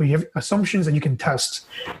think helps. We have assumptions that you can test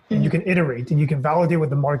and you can iterate and you can validate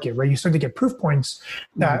with the market, right? You start to get proof points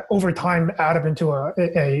that over time add up into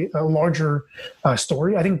a larger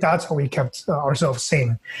story. I think that's how we kept ourselves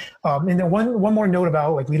sane. And then one more note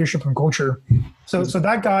about like leadership and culture. So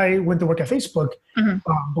that guy went to work at Facebook,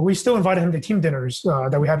 but we still invited him to team dinners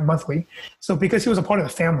that we had monthly. So because he was a part of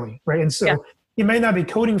the family, right? And so he may not be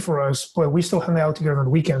coding for us, but we still hung out together on the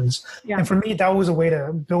weekends. Yeah. And for me, that was a way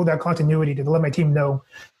to build that continuity, to let my team know,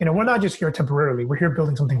 we're not just here temporarily. We're here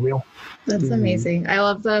building something real. That's amazing. I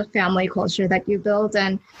love the family culture that you build.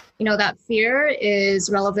 And, that fear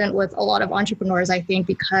is relevant with a lot of entrepreneurs, I think,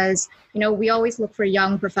 because, we always look for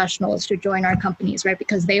young professionals to join our companies, right?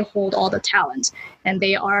 Because they hold all the talent and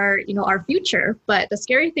they are, our future. But the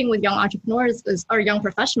scary thing with young entrepreneurs or young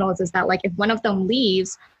professionals is that, like, if one of them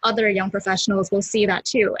leaves, other young professionals will see that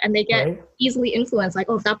too. And they get easily influenced, like,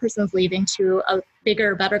 oh, if that person's leaving to a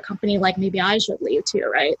bigger, better company, like maybe I should leave too,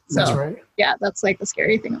 right? So, that's right. Yeah, that's like the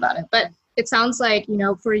scary thing about it. But it sounds like,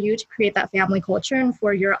 for you to create that family culture and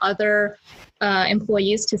for your other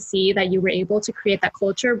employees to see that you were able to create that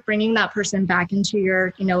culture, bringing that person back into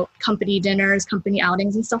your, company dinners, company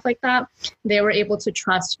outings and stuff like that, they were able to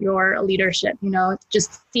trust your leadership,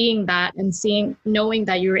 just seeing that and knowing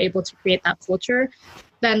that you were able to create that culture.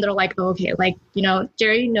 Then they're like, oh, okay, like,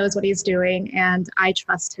 Jerry knows what he's doing and I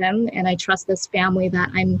trust him and I trust this family that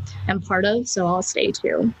I'm part of. So I'll stay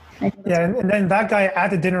too. Yeah, and then that guy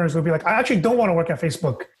at the dinners will be like, I actually don't want to work at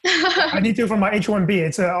Facebook. I need to for my H-1B.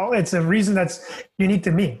 It's a reason that's unique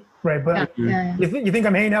to me, right? But you think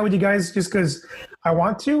I'm hanging out with you guys just because I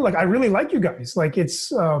want to? Like, I really like you guys. Like,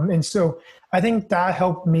 it's and so I think that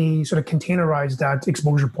helped me sort of containerize that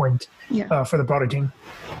exposure point for the broader team.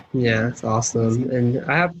 Yeah, that's awesome. And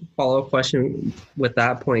I have a follow-up question with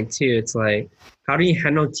that point too. It's like, how do you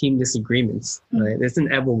handle team disagreements? Right? It's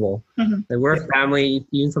inevitable. Like, we're a family.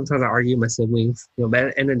 Even sometimes I argue with my siblings. But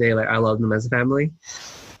at the end of the day, like, I love them as a family.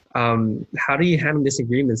 How do you handle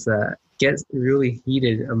disagreements that get really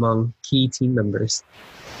heated among key team members?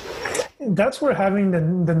 That's where having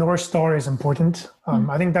the North Star is important.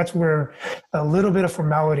 I think that's where a little bit of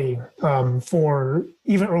formality for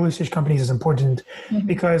even early stage companies is important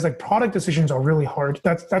because like product decisions are really hard.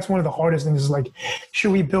 That's one of the hardest things is like,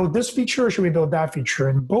 should we build this feature or should we build that feature?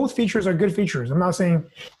 And both features are good features. I'm not saying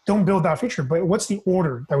don't build that feature, but what's the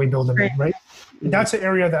order that we build them in, right? That's an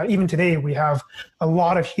area that even today we have a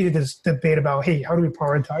lot of heated debate about, hey, how do we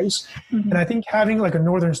prioritize? And I think having like a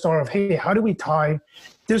Northern Star of, hey, how do we tie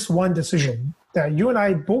this one decision that you and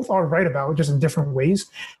I both are right about, just in different ways,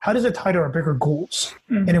 how does it tie to our bigger goals?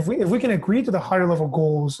 And if we can agree to the higher level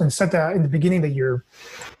goals and set that in the beginning of the year,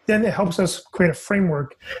 then it helps us create a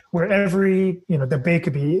framework where every debate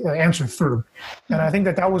could be answered through. And I think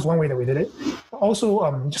that was one way that we did it.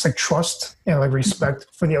 Also, just like trust and like respect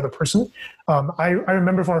for the other person. I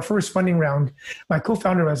remember for our first funding round, my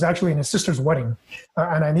co-founder was actually in his sister's wedding,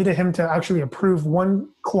 and I needed him to actually approve one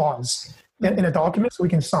clause in a document so we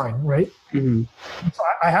can sign, right? So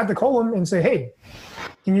I had to call him and say, hey,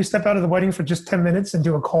 can you step out of the wedding for just 10 minutes and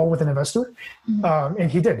do a call with an investor? And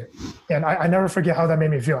he did. And I never forget how that made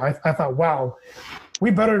me feel. I thought, wow, we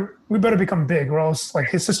better become big or else like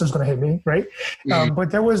his sister's going to hit me, right? But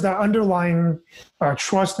there was that underlying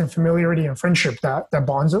trust and familiarity and friendship that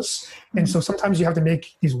bonds us. And so sometimes you have to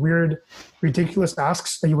make these weird, ridiculous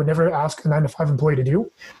asks that you would never ask a 9-to-5 employee to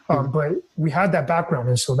do. But we had that background,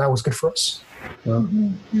 and so that was good for us. Yeah,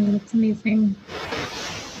 that's amazing.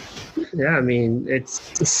 Yeah, I mean,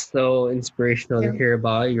 it's so inspirational to hear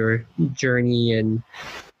about your journey and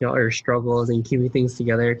your struggles and keeping things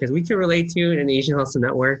together, because we can relate to you in Asian Hustle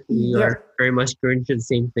Network. We are very much going through the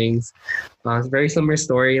same things. It's a very similar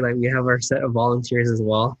story. Like, we have our set of volunteers as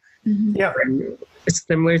well. Yeah. And it's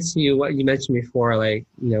similar to what you mentioned before. Like,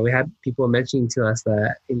 we had people mentioning to us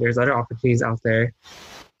that there's other opportunities out there.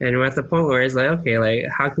 And we're at the point where it's like, okay, like,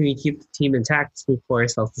 how can we keep the team intact before it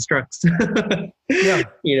self-destructs?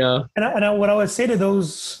 And what I would say to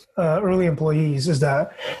those early employees is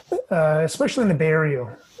that, especially in the Bay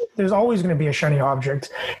Area, there's always going to be a shiny object.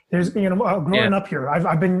 There's, growing up here,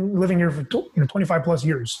 I've been living here for 25 plus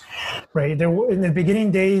years, right? In the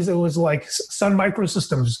beginning days, it was like Sun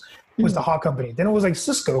Microsystems was the hot company. Then it was like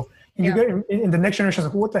Cisco. And you get in the next generation,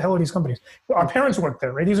 like, what the hell are these companies? Our parents worked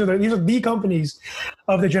there, right? These are the companies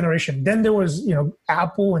of the generation. Then there was,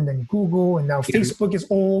 Apple, and then Google, and now Facebook is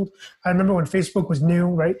old. I remember when Facebook was new,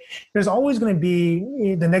 right? There's always going to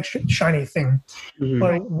be the next shiny thing.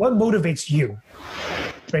 But what motivates you?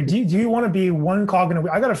 Right? Do you want to be one cog in a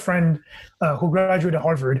wheel? I got a friend who graduated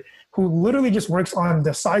Harvard who literally just works on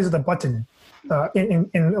the size of the button.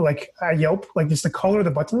 In like Yelp, like just the color of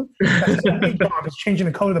the button. That's his only job, is changing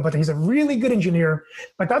the color of the button. He's a really good engineer,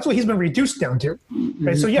 but that's what he's been reduced down to.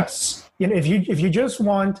 Right? So yes, if you just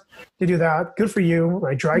want to do that, good for you.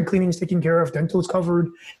 Right? Dry cleaning is taken care of, dental is covered,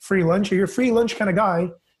 free lunch. If you're a free lunch kind of guy,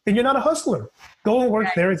 then you're not a hustler. Go and work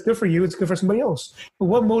there. It's good for you. It's good for somebody else. But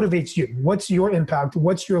what motivates you? What's your impact?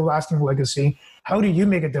 What's your lasting legacy? How do you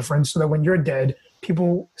make a difference so that when you're dead,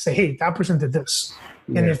 people say, hey, that person did this.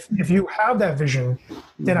 And if you have that vision,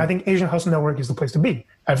 then I think Asian Hustle Network is the place to be.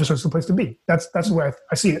 Eversort is the place to be. That's the way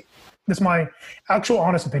I see it. That's my actual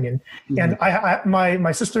honest opinion. And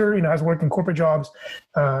my sister, has worked in corporate jobs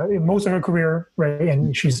most of her career, right?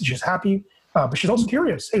 And she's happy, but she's also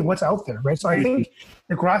curious. Hey, what's out there, right? So I think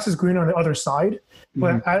the grass is green on the other side.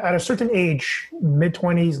 But at a certain age,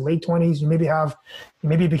 mid-20s, late 20s, you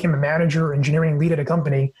maybe became a manager or engineering lead at a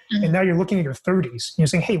company, and now you're looking at your 30s. You're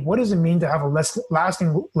saying, hey, what does it mean to have a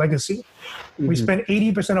lasting legacy? We spend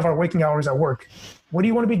 80% of our waking hours at work. What do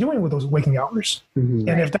you want to be doing with those waking hours? And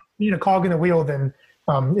if that's being a cog in the wheel, then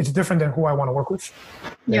it's different than who I want to work with.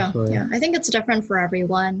 Yeah. I think it's different for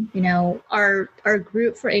everyone. Our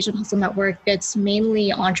group for Asian Hustle Network, it's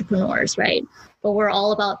mainly entrepreneurs, right? But we're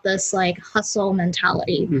all about this like hustle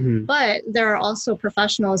mentality. But there are also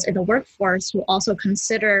professionals in the workforce who also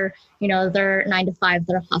consider, their 9 to 5,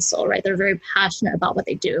 their hustle, right? They're very passionate about what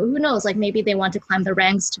they do. Who knows? Like maybe they want to climb the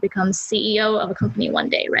ranks to become CEO of a company one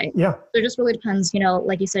day, right? Yeah. So it just really depends,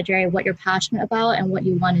 like you said, Jerry, what you're passionate about and what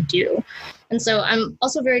you want to do. And so I'm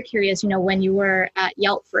also very curious, when you were at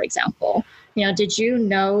Yelp, for example, did you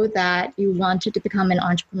know that you wanted to become an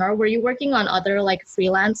entrepreneur? Were you working on other like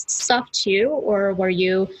freelance stuff too? Or were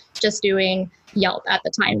you just doing Yelp at the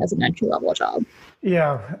time as an entry-level job?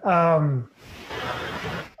 Yeah.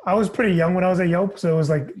 I was pretty young when I was at Yelp, so it was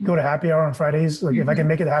like go to happy hour on Fridays. Like if I can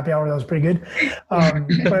make it a happy hour, that was pretty good.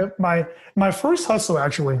 But my first hustle,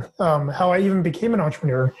 actually, how I even became an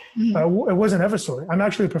entrepreneur, it wasn't Eversort. I'm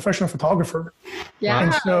actually a professional photographer. Yeah,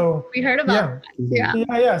 and so we heard about that.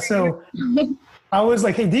 Yeah. So I was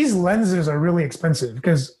like, hey, these lenses are really expensive,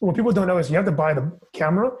 because what people don't know is you have to buy the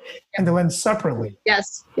camera and the lens separately.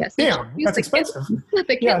 Yes. Damn, that's expensive.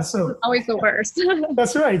 So always the worst.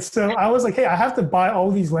 That's right. So I was like, hey, I have to buy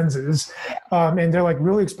all these lenses, and they're like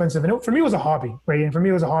really expensive. And for me, it was a hobby, right? And for me,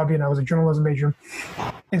 it was a hobby, and I was a journalism major.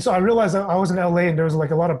 And so I realized that I was in LA, and there was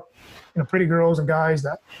like a lot of pretty girls and guys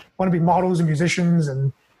that want to be models and musicians,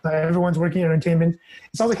 and everyone's working in entertainment.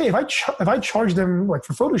 So I was like, hey, if I charge them like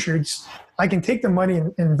for photo shoots, I can take the money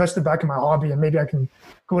and invest it back in my hobby, and maybe I can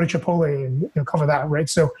go to Chipotle and cover that, right?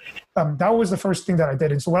 So that was the first thing that I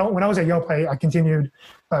did. And so when I was at Yelp, I continued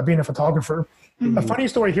being a photographer. A funny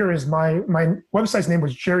story here is my website's name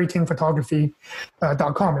was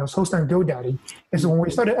jerrytingphotography.com. It was hosted on GoDaddy. And so when we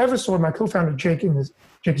started Eversort, my co-founder, Jake is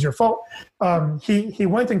your fault, he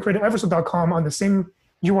went and created Eversort.com on the same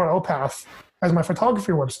URL path as my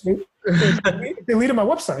photography website. They deleted my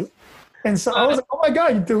website. And so I was like, oh my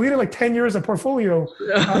God, you deleted like 10 years of portfolio.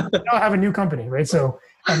 Now I have a new company, right? So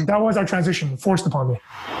that was our transition forced upon me.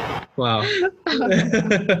 Wow.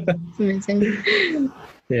 That's amazing.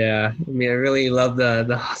 Yeah. I mean, I really love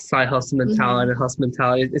the side hustle mentality. The hustle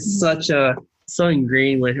mentality. It's so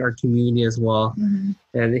ingrained with our community as well.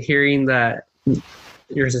 And hearing that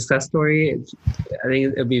your success story, I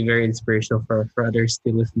think it'll be very inspirational for others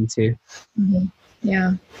to listen to.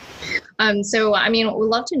 Yeah. So, I mean, we'd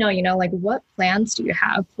love to know, like what plans do you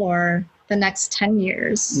have for the next 10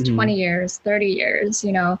 years, 20 years, 30 years,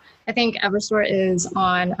 I think Eversort is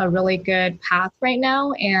on a really good path right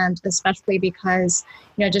now. And especially because,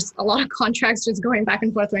 just a lot of contracts just going back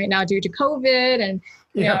and forth right now due to COVID. And,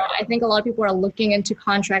 I think a lot of people are looking into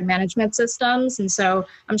contract management systems. And so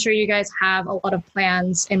I'm sure you guys have a lot of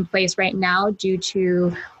plans in place right now due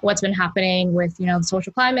to what's been happening with, the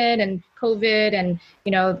social climate and COVID and,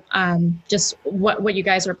 just what you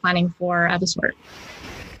guys are planning for Eversort.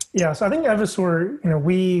 Yeah, so I think Eversort,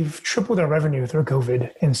 we've tripled our revenue through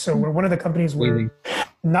COVID. And so we're one of the companies where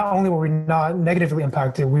not only were we not negatively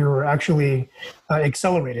impacted, we were actually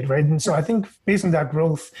accelerated, right? And so I think based on that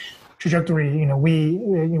growth trajectory,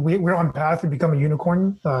 we're on path to become a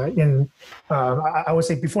unicorn I would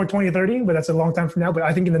say before 2030, but that's a long time from now. But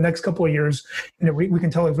I think in the next couple of years, we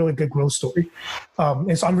can tell a really good growth story.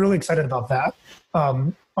 And so I'm really excited about that.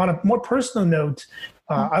 On a more personal note,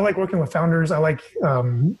 I like working with founders. I like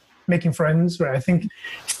making friends, right? I think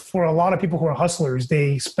for a lot of people who are hustlers,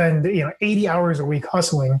 they spend 80 hours a week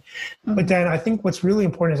hustling. But then I think what's really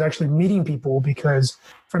important is actually meeting people, because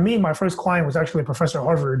for me, my first client was actually a professor at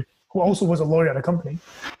Harvard who also was a lawyer at a company,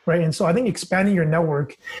 right? And so I think expanding your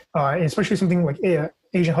network, especially something like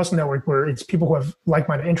Asian Hustle Network, where it's people who have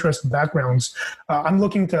like-minded interests and backgrounds, I'm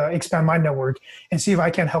looking to expand my network and see if I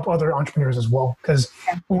can help other entrepreneurs as well. Because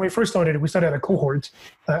when we first started, we started at a cohort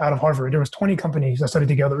out of Harvard. There was 20 companies that started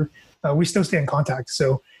together. We still stay in contact.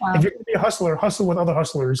 So if you're going to be a hustler, hustle with other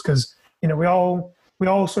hustlers, because we all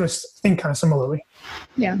sort of think kind of similarly.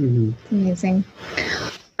 Yeah, amazing.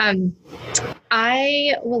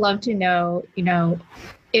 I would love to know,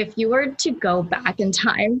 if you were to go back in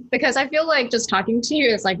time, because I feel like just talking to you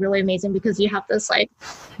is like really amazing, because you have this like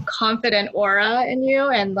confident aura in you,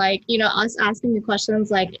 and like, us asking you questions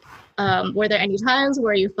like, were there any times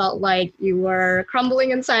where you felt like you were crumbling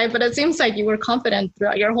inside? But it seems like you were confident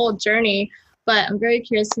throughout your whole journey. But I'm very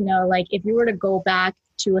curious to know, like, if you were to go back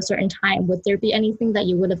to a certain time, would there be anything that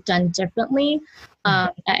you would have done differently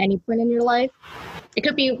at any point in your life? It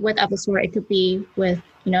could be with Eversort, it could be with,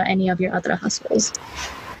 any of your other hustles.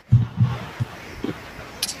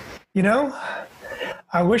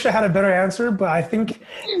 I wish I had a better answer, but I think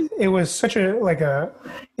it was such in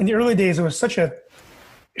the early days, it was such a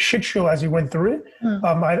shit show as you went through it.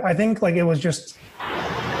 I think like it was just,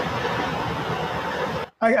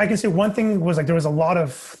 I can say one thing was like there was a lot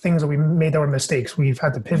of things that we made that were mistakes. We've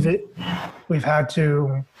had to pivot. We've had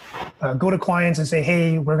to go to clients and say,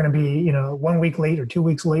 hey, we're going to be 1 week late or 2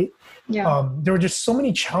 weeks late. Yeah. There were just so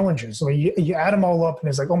many challenges. So you add them all up and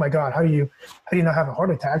it's like, oh my God, how do you not have a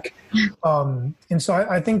heart attack? And so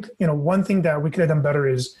I think one thing that we could have done better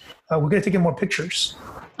is we could have taken more pictures.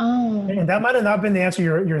 Oh. And that might have not been the answer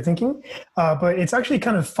you're thinking, but it's actually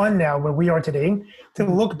kind of fun now where we are today to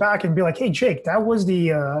look back and be like, hey, Jake, that was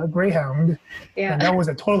the Greyhound, and that was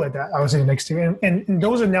a toilet that I was sitting next to. And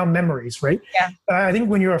those are now memories, right? Yeah. I think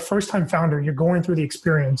when you're a first-time founder, you're going through the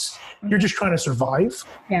experience, you're just trying to survive.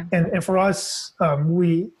 Yeah. And for us,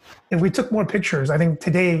 if we took more pictures, I think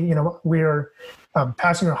today, we're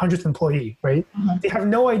passing our 100th employee, right? They have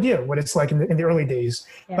no idea what it's like in the early days.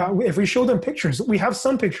 Yeah. If we show them pictures, we have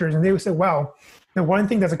some pictures and they would say, wow, the one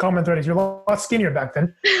thing that's a common thread is you're a lot skinnier back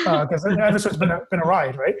then, because Eversort's been a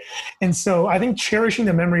ride, right? And so I think cherishing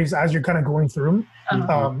the memories as you're kind of going through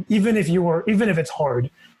them, even if it's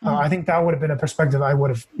hard, I think that would have been a perspective I would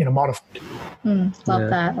have, modified. Love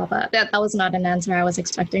that. That was not an answer I was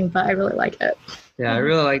expecting, but I really like it. Yeah, I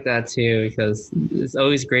really like that too, because it's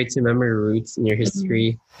always great to remember your roots and your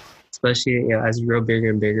history, especially as you grow bigger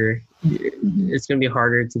and bigger. It's going to be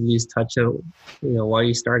harder to lose touch of, while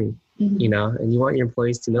you're starting, and you want your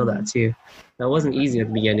employees to know that too. That wasn't easy at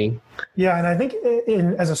the beginning. Yeah, and I think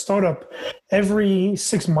as a startup, every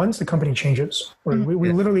 6 months the company changes.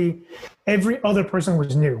 We literally, every other person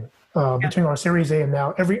was new. Between our Series A and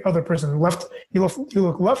now, every other person left. You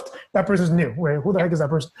look left, that person's new. Wait, who the heck is that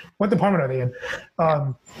person? What department are they in?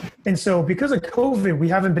 And so because of COVID, we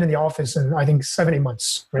haven't been in the office in, I think, 7-8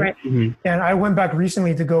 months. Right. And I went back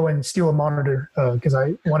recently to go and steal a monitor because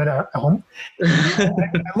I wanted it at home. I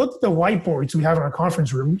looked at the whiteboards we have in our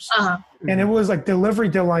conference rooms, and it was like delivery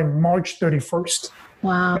deadline March 31st.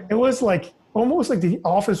 Wow. It was like almost like the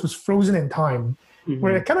office was frozen in time.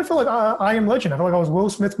 Where it kind of felt like I Am Legend. I felt like I was Will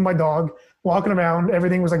Smith with my dog walking around.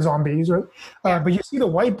 Everything was like zombies, right? But you see the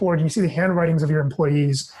whiteboard and you see the handwritings of your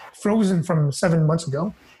employees frozen from 7 months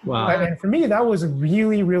ago. Wow. And for me, that was a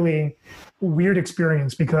really, really weird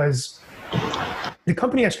experience because the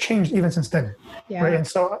company has changed even since then. Yeah. Right. And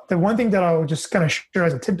so the one thing that I'll just kind of share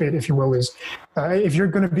as a tidbit, if you will, is if you're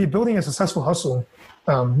going to be building a successful hustle,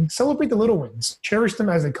 celebrate the little wins, cherish them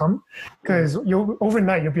as they come, because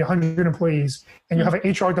overnight you'll be 100 employees and you'll have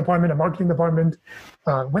an HR department, a marketing department.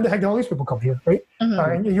 When the heck did all these people come here, right?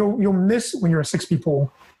 And you'll miss when you're 6 people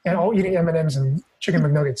and all eating M&Ms and chicken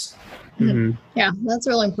McNuggets. Yeah, that's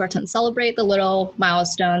really important. Celebrate the little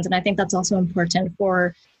milestones. And I think that's also important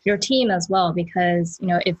for your team as well, because,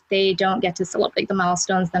 if they don't get to celebrate the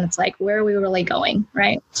milestones, then it's like, where are we really going,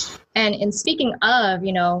 right? And in speaking of,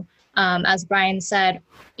 as Brian said,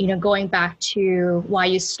 going back to why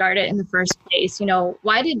you started in the first place,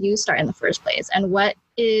 why did you start in the first place? And what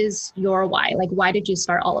is your why? Like, why did you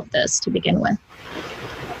start all of this to begin with?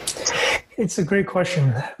 It's a great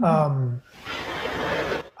question.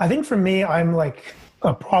 I think for me, I'm like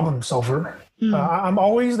a problem solver. I'm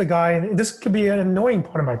always the guy, and this could be an annoying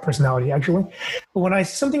part of my personality, actually. But when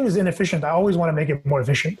something is inefficient, I always want to make it more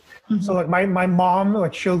efficient. So like my mom,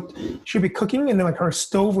 like she'll be cooking, and then like her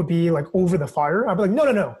stove would be like over the fire. I'd be like,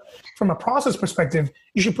 no. From a process perspective,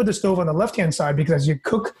 you should put the stove on the left-hand side, because as you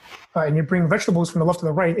cook and you bring vegetables from the left to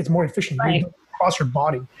the right, it's more efficient. Right. You don't cross your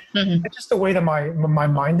body. That's just the way that my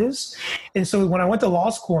mind is. And so when I went to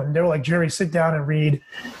law school, and they were like, Jerry, sit down and read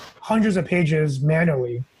hundreds of pages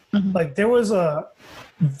manually. Like there was a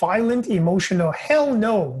violent, emotional, hell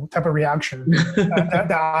no type of reaction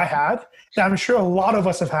that I had, that I'm sure a lot of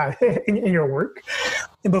us have had in your work.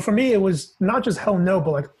 But for me, it was not just hell no,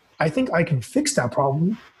 but like, I think I can fix that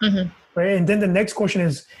problem. Right. And then the next question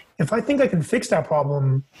is, if I think I can fix that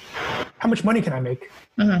problem, how much money can I make?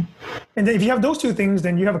 And then if you have those two things,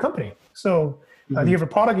 then you have a company. So you have a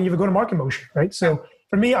product and you have a go-to-market motion, right? So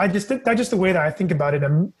for me, that's just the way that I think about it.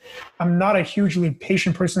 I'm not a hugely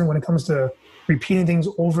patient person when it comes to repeating things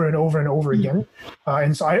over and over and over again.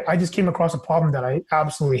 And so I just came across a problem that I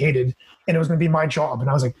absolutely hated, and it was going to be my job. And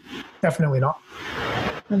I was like, definitely not.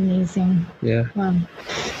 Amazing. Yeah. Wow.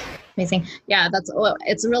 Amazing. Yeah,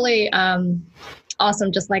 it's really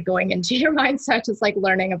awesome, just like going into your mindset, just like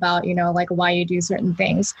learning about, like why you do certain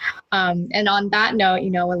things. And on that note,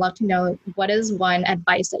 I'd love to know, what is one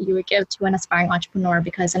advice that you would give to an aspiring entrepreneur?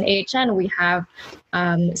 Because in AHN, we have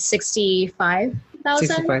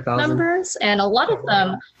 65,000 members, and a lot of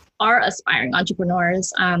them are aspiring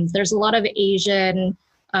entrepreneurs. There's a lot of Asian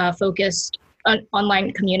focused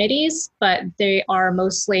online communities, but they are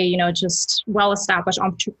mostly, just well-established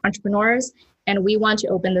entrepreneurs. And we want to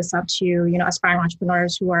open this up to, aspiring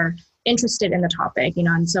entrepreneurs who are interested in the topic,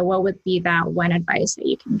 and so what would be that one advice that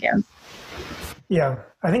you can give? Yeah,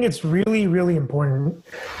 I think it's really, really important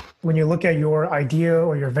when you look at your idea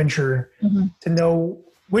or your venture to know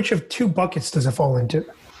which of two buckets does it fall into.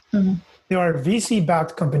 There are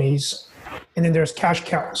VC-backed companies, and then there's cash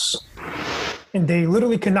cows. And they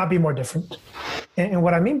literally cannot be more different. And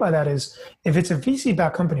what I mean by that is, if it's a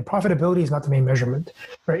VC-backed company, profitability is not the main measurement,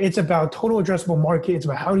 right? It's about total addressable market. It's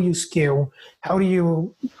about how do you scale? How do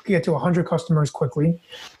you get to 100 customers quickly,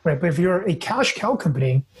 right? But if you're a cash cow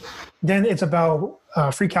company, then it's about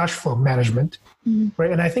free cash flow management,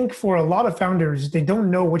 right? And I think for a lot of founders, they don't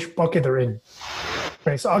know which bucket they're in,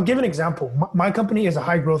 right? So I'll give an example. My company is a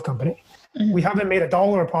high growth company. We haven't made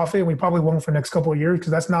 $1 of profit, and we probably won't for the next couple of years,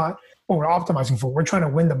 because that's not what we're optimizing for. We're trying to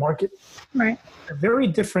win the market. Right. A very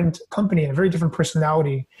different company and a very different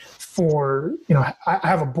personality for, I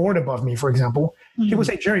have a board above me, for example. People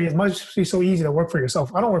say, Jerry, it must be so easy to work for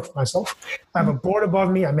yourself. I don't work for myself. I have a board above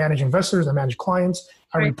me. I manage investors. I manage clients.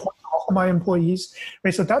 I report to all of my employees.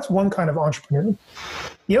 Right. So that's one kind of entrepreneur.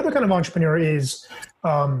 The other kind of entrepreneur is,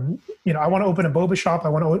 I want to open a boba shop. I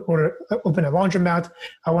want to open a laundromat.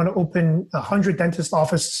 I want to open 100 dentist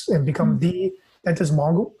offices and become the dentist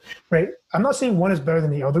mogul, right? I'm not saying one is better than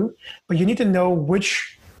the other, but you need to know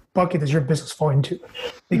which bucket does your business fall into.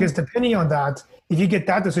 Because depending on that, if you get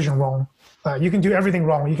that decision wrong, you can do everything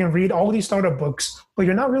wrong. You can read all these startup books, but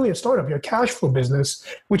you're not really a startup. You're a cash flow business,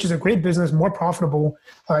 which is a great business, more profitable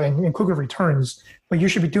and quicker returns, but you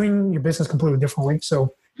should be doing your business completely differently.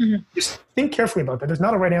 So just think carefully about that. There's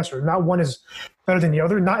not a right answer. Not one is better than the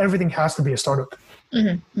other. Not everything has to be a startup.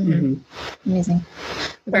 Amazing.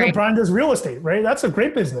 I know Brian does real estate, right? That's a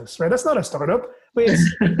great business, right? That's not a startup, but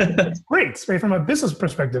it's great, right? From a business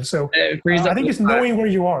perspective. So I think it's knowing where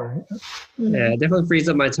you are. Yeah, it definitely frees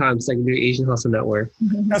up my time so I can do Asian Hustle Network.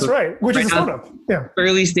 That's right, which is a startup. Yeah.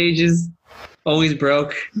 Early stages, always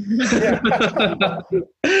broke.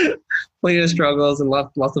 Plenty of struggles and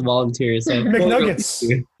lots of volunteers. So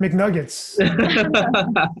McNuggets.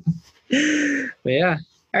 But yeah.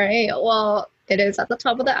 All right. Well, it is at the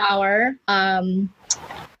top of the hour.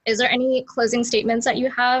 Is there any closing statements that you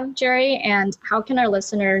have, Jerry? And how can our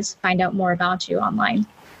listeners find out more about you online?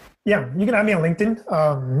 Yeah, you can add me on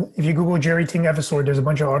LinkedIn. If you Google Jerry Ting Evasort, there's a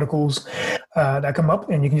bunch of articles that come up,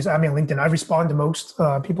 and you can just add me on LinkedIn. I respond to most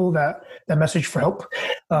people that message for help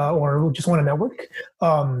or just want to network.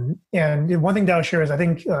 And one thing that I'll share is I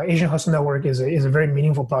think Asian Hustle Network is a very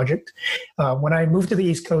meaningful project. When I moved to the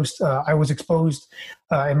East Coast, I was exposed,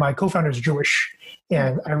 and my co-founder is Jewish.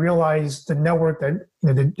 And I realized the network that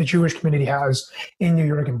the Jewish community has in New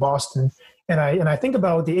York and Boston. And I think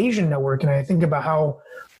about the Asian network, and I think about how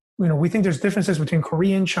we think there's differences between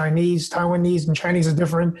Korean, Chinese, Taiwanese, and Chinese is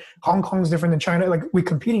different. Hong Kong is different than China. Like we're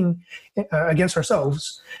competing against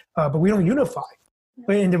ourselves, but we don't unify.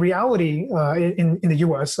 But in the reality, in the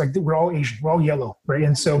U.S., like we're all Asian, we're all yellow, right?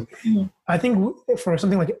 And so I think for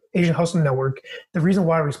something like Asian Hustle Network, the reason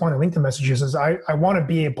why I respond to LinkedIn messages is I want to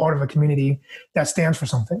be a part of a community that stands for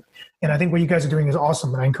something. And I think what you guys are doing is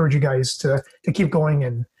awesome. And I encourage you guys to keep going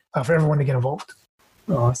and for everyone to get involved.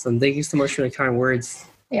 Awesome. Thank you so much for the kind words.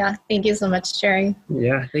 Yeah, thank you so much, Jerry.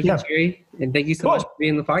 Yeah, thank you, Jerry. And thank you so much for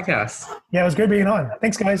being on the podcast. Yeah, it was great being on.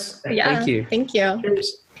 Thanks, guys. Yeah, thank you. Thank you.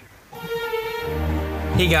 Cheers.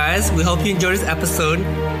 Hey, guys, we hope you enjoyed this episode.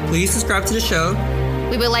 Please subscribe to the show.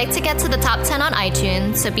 We would like to get to the top 10 on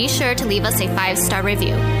iTunes, so be sure to leave us a 5-star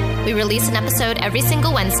review. We release an episode every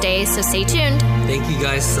single Wednesday, so stay tuned. Thank you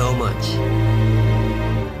guys so much.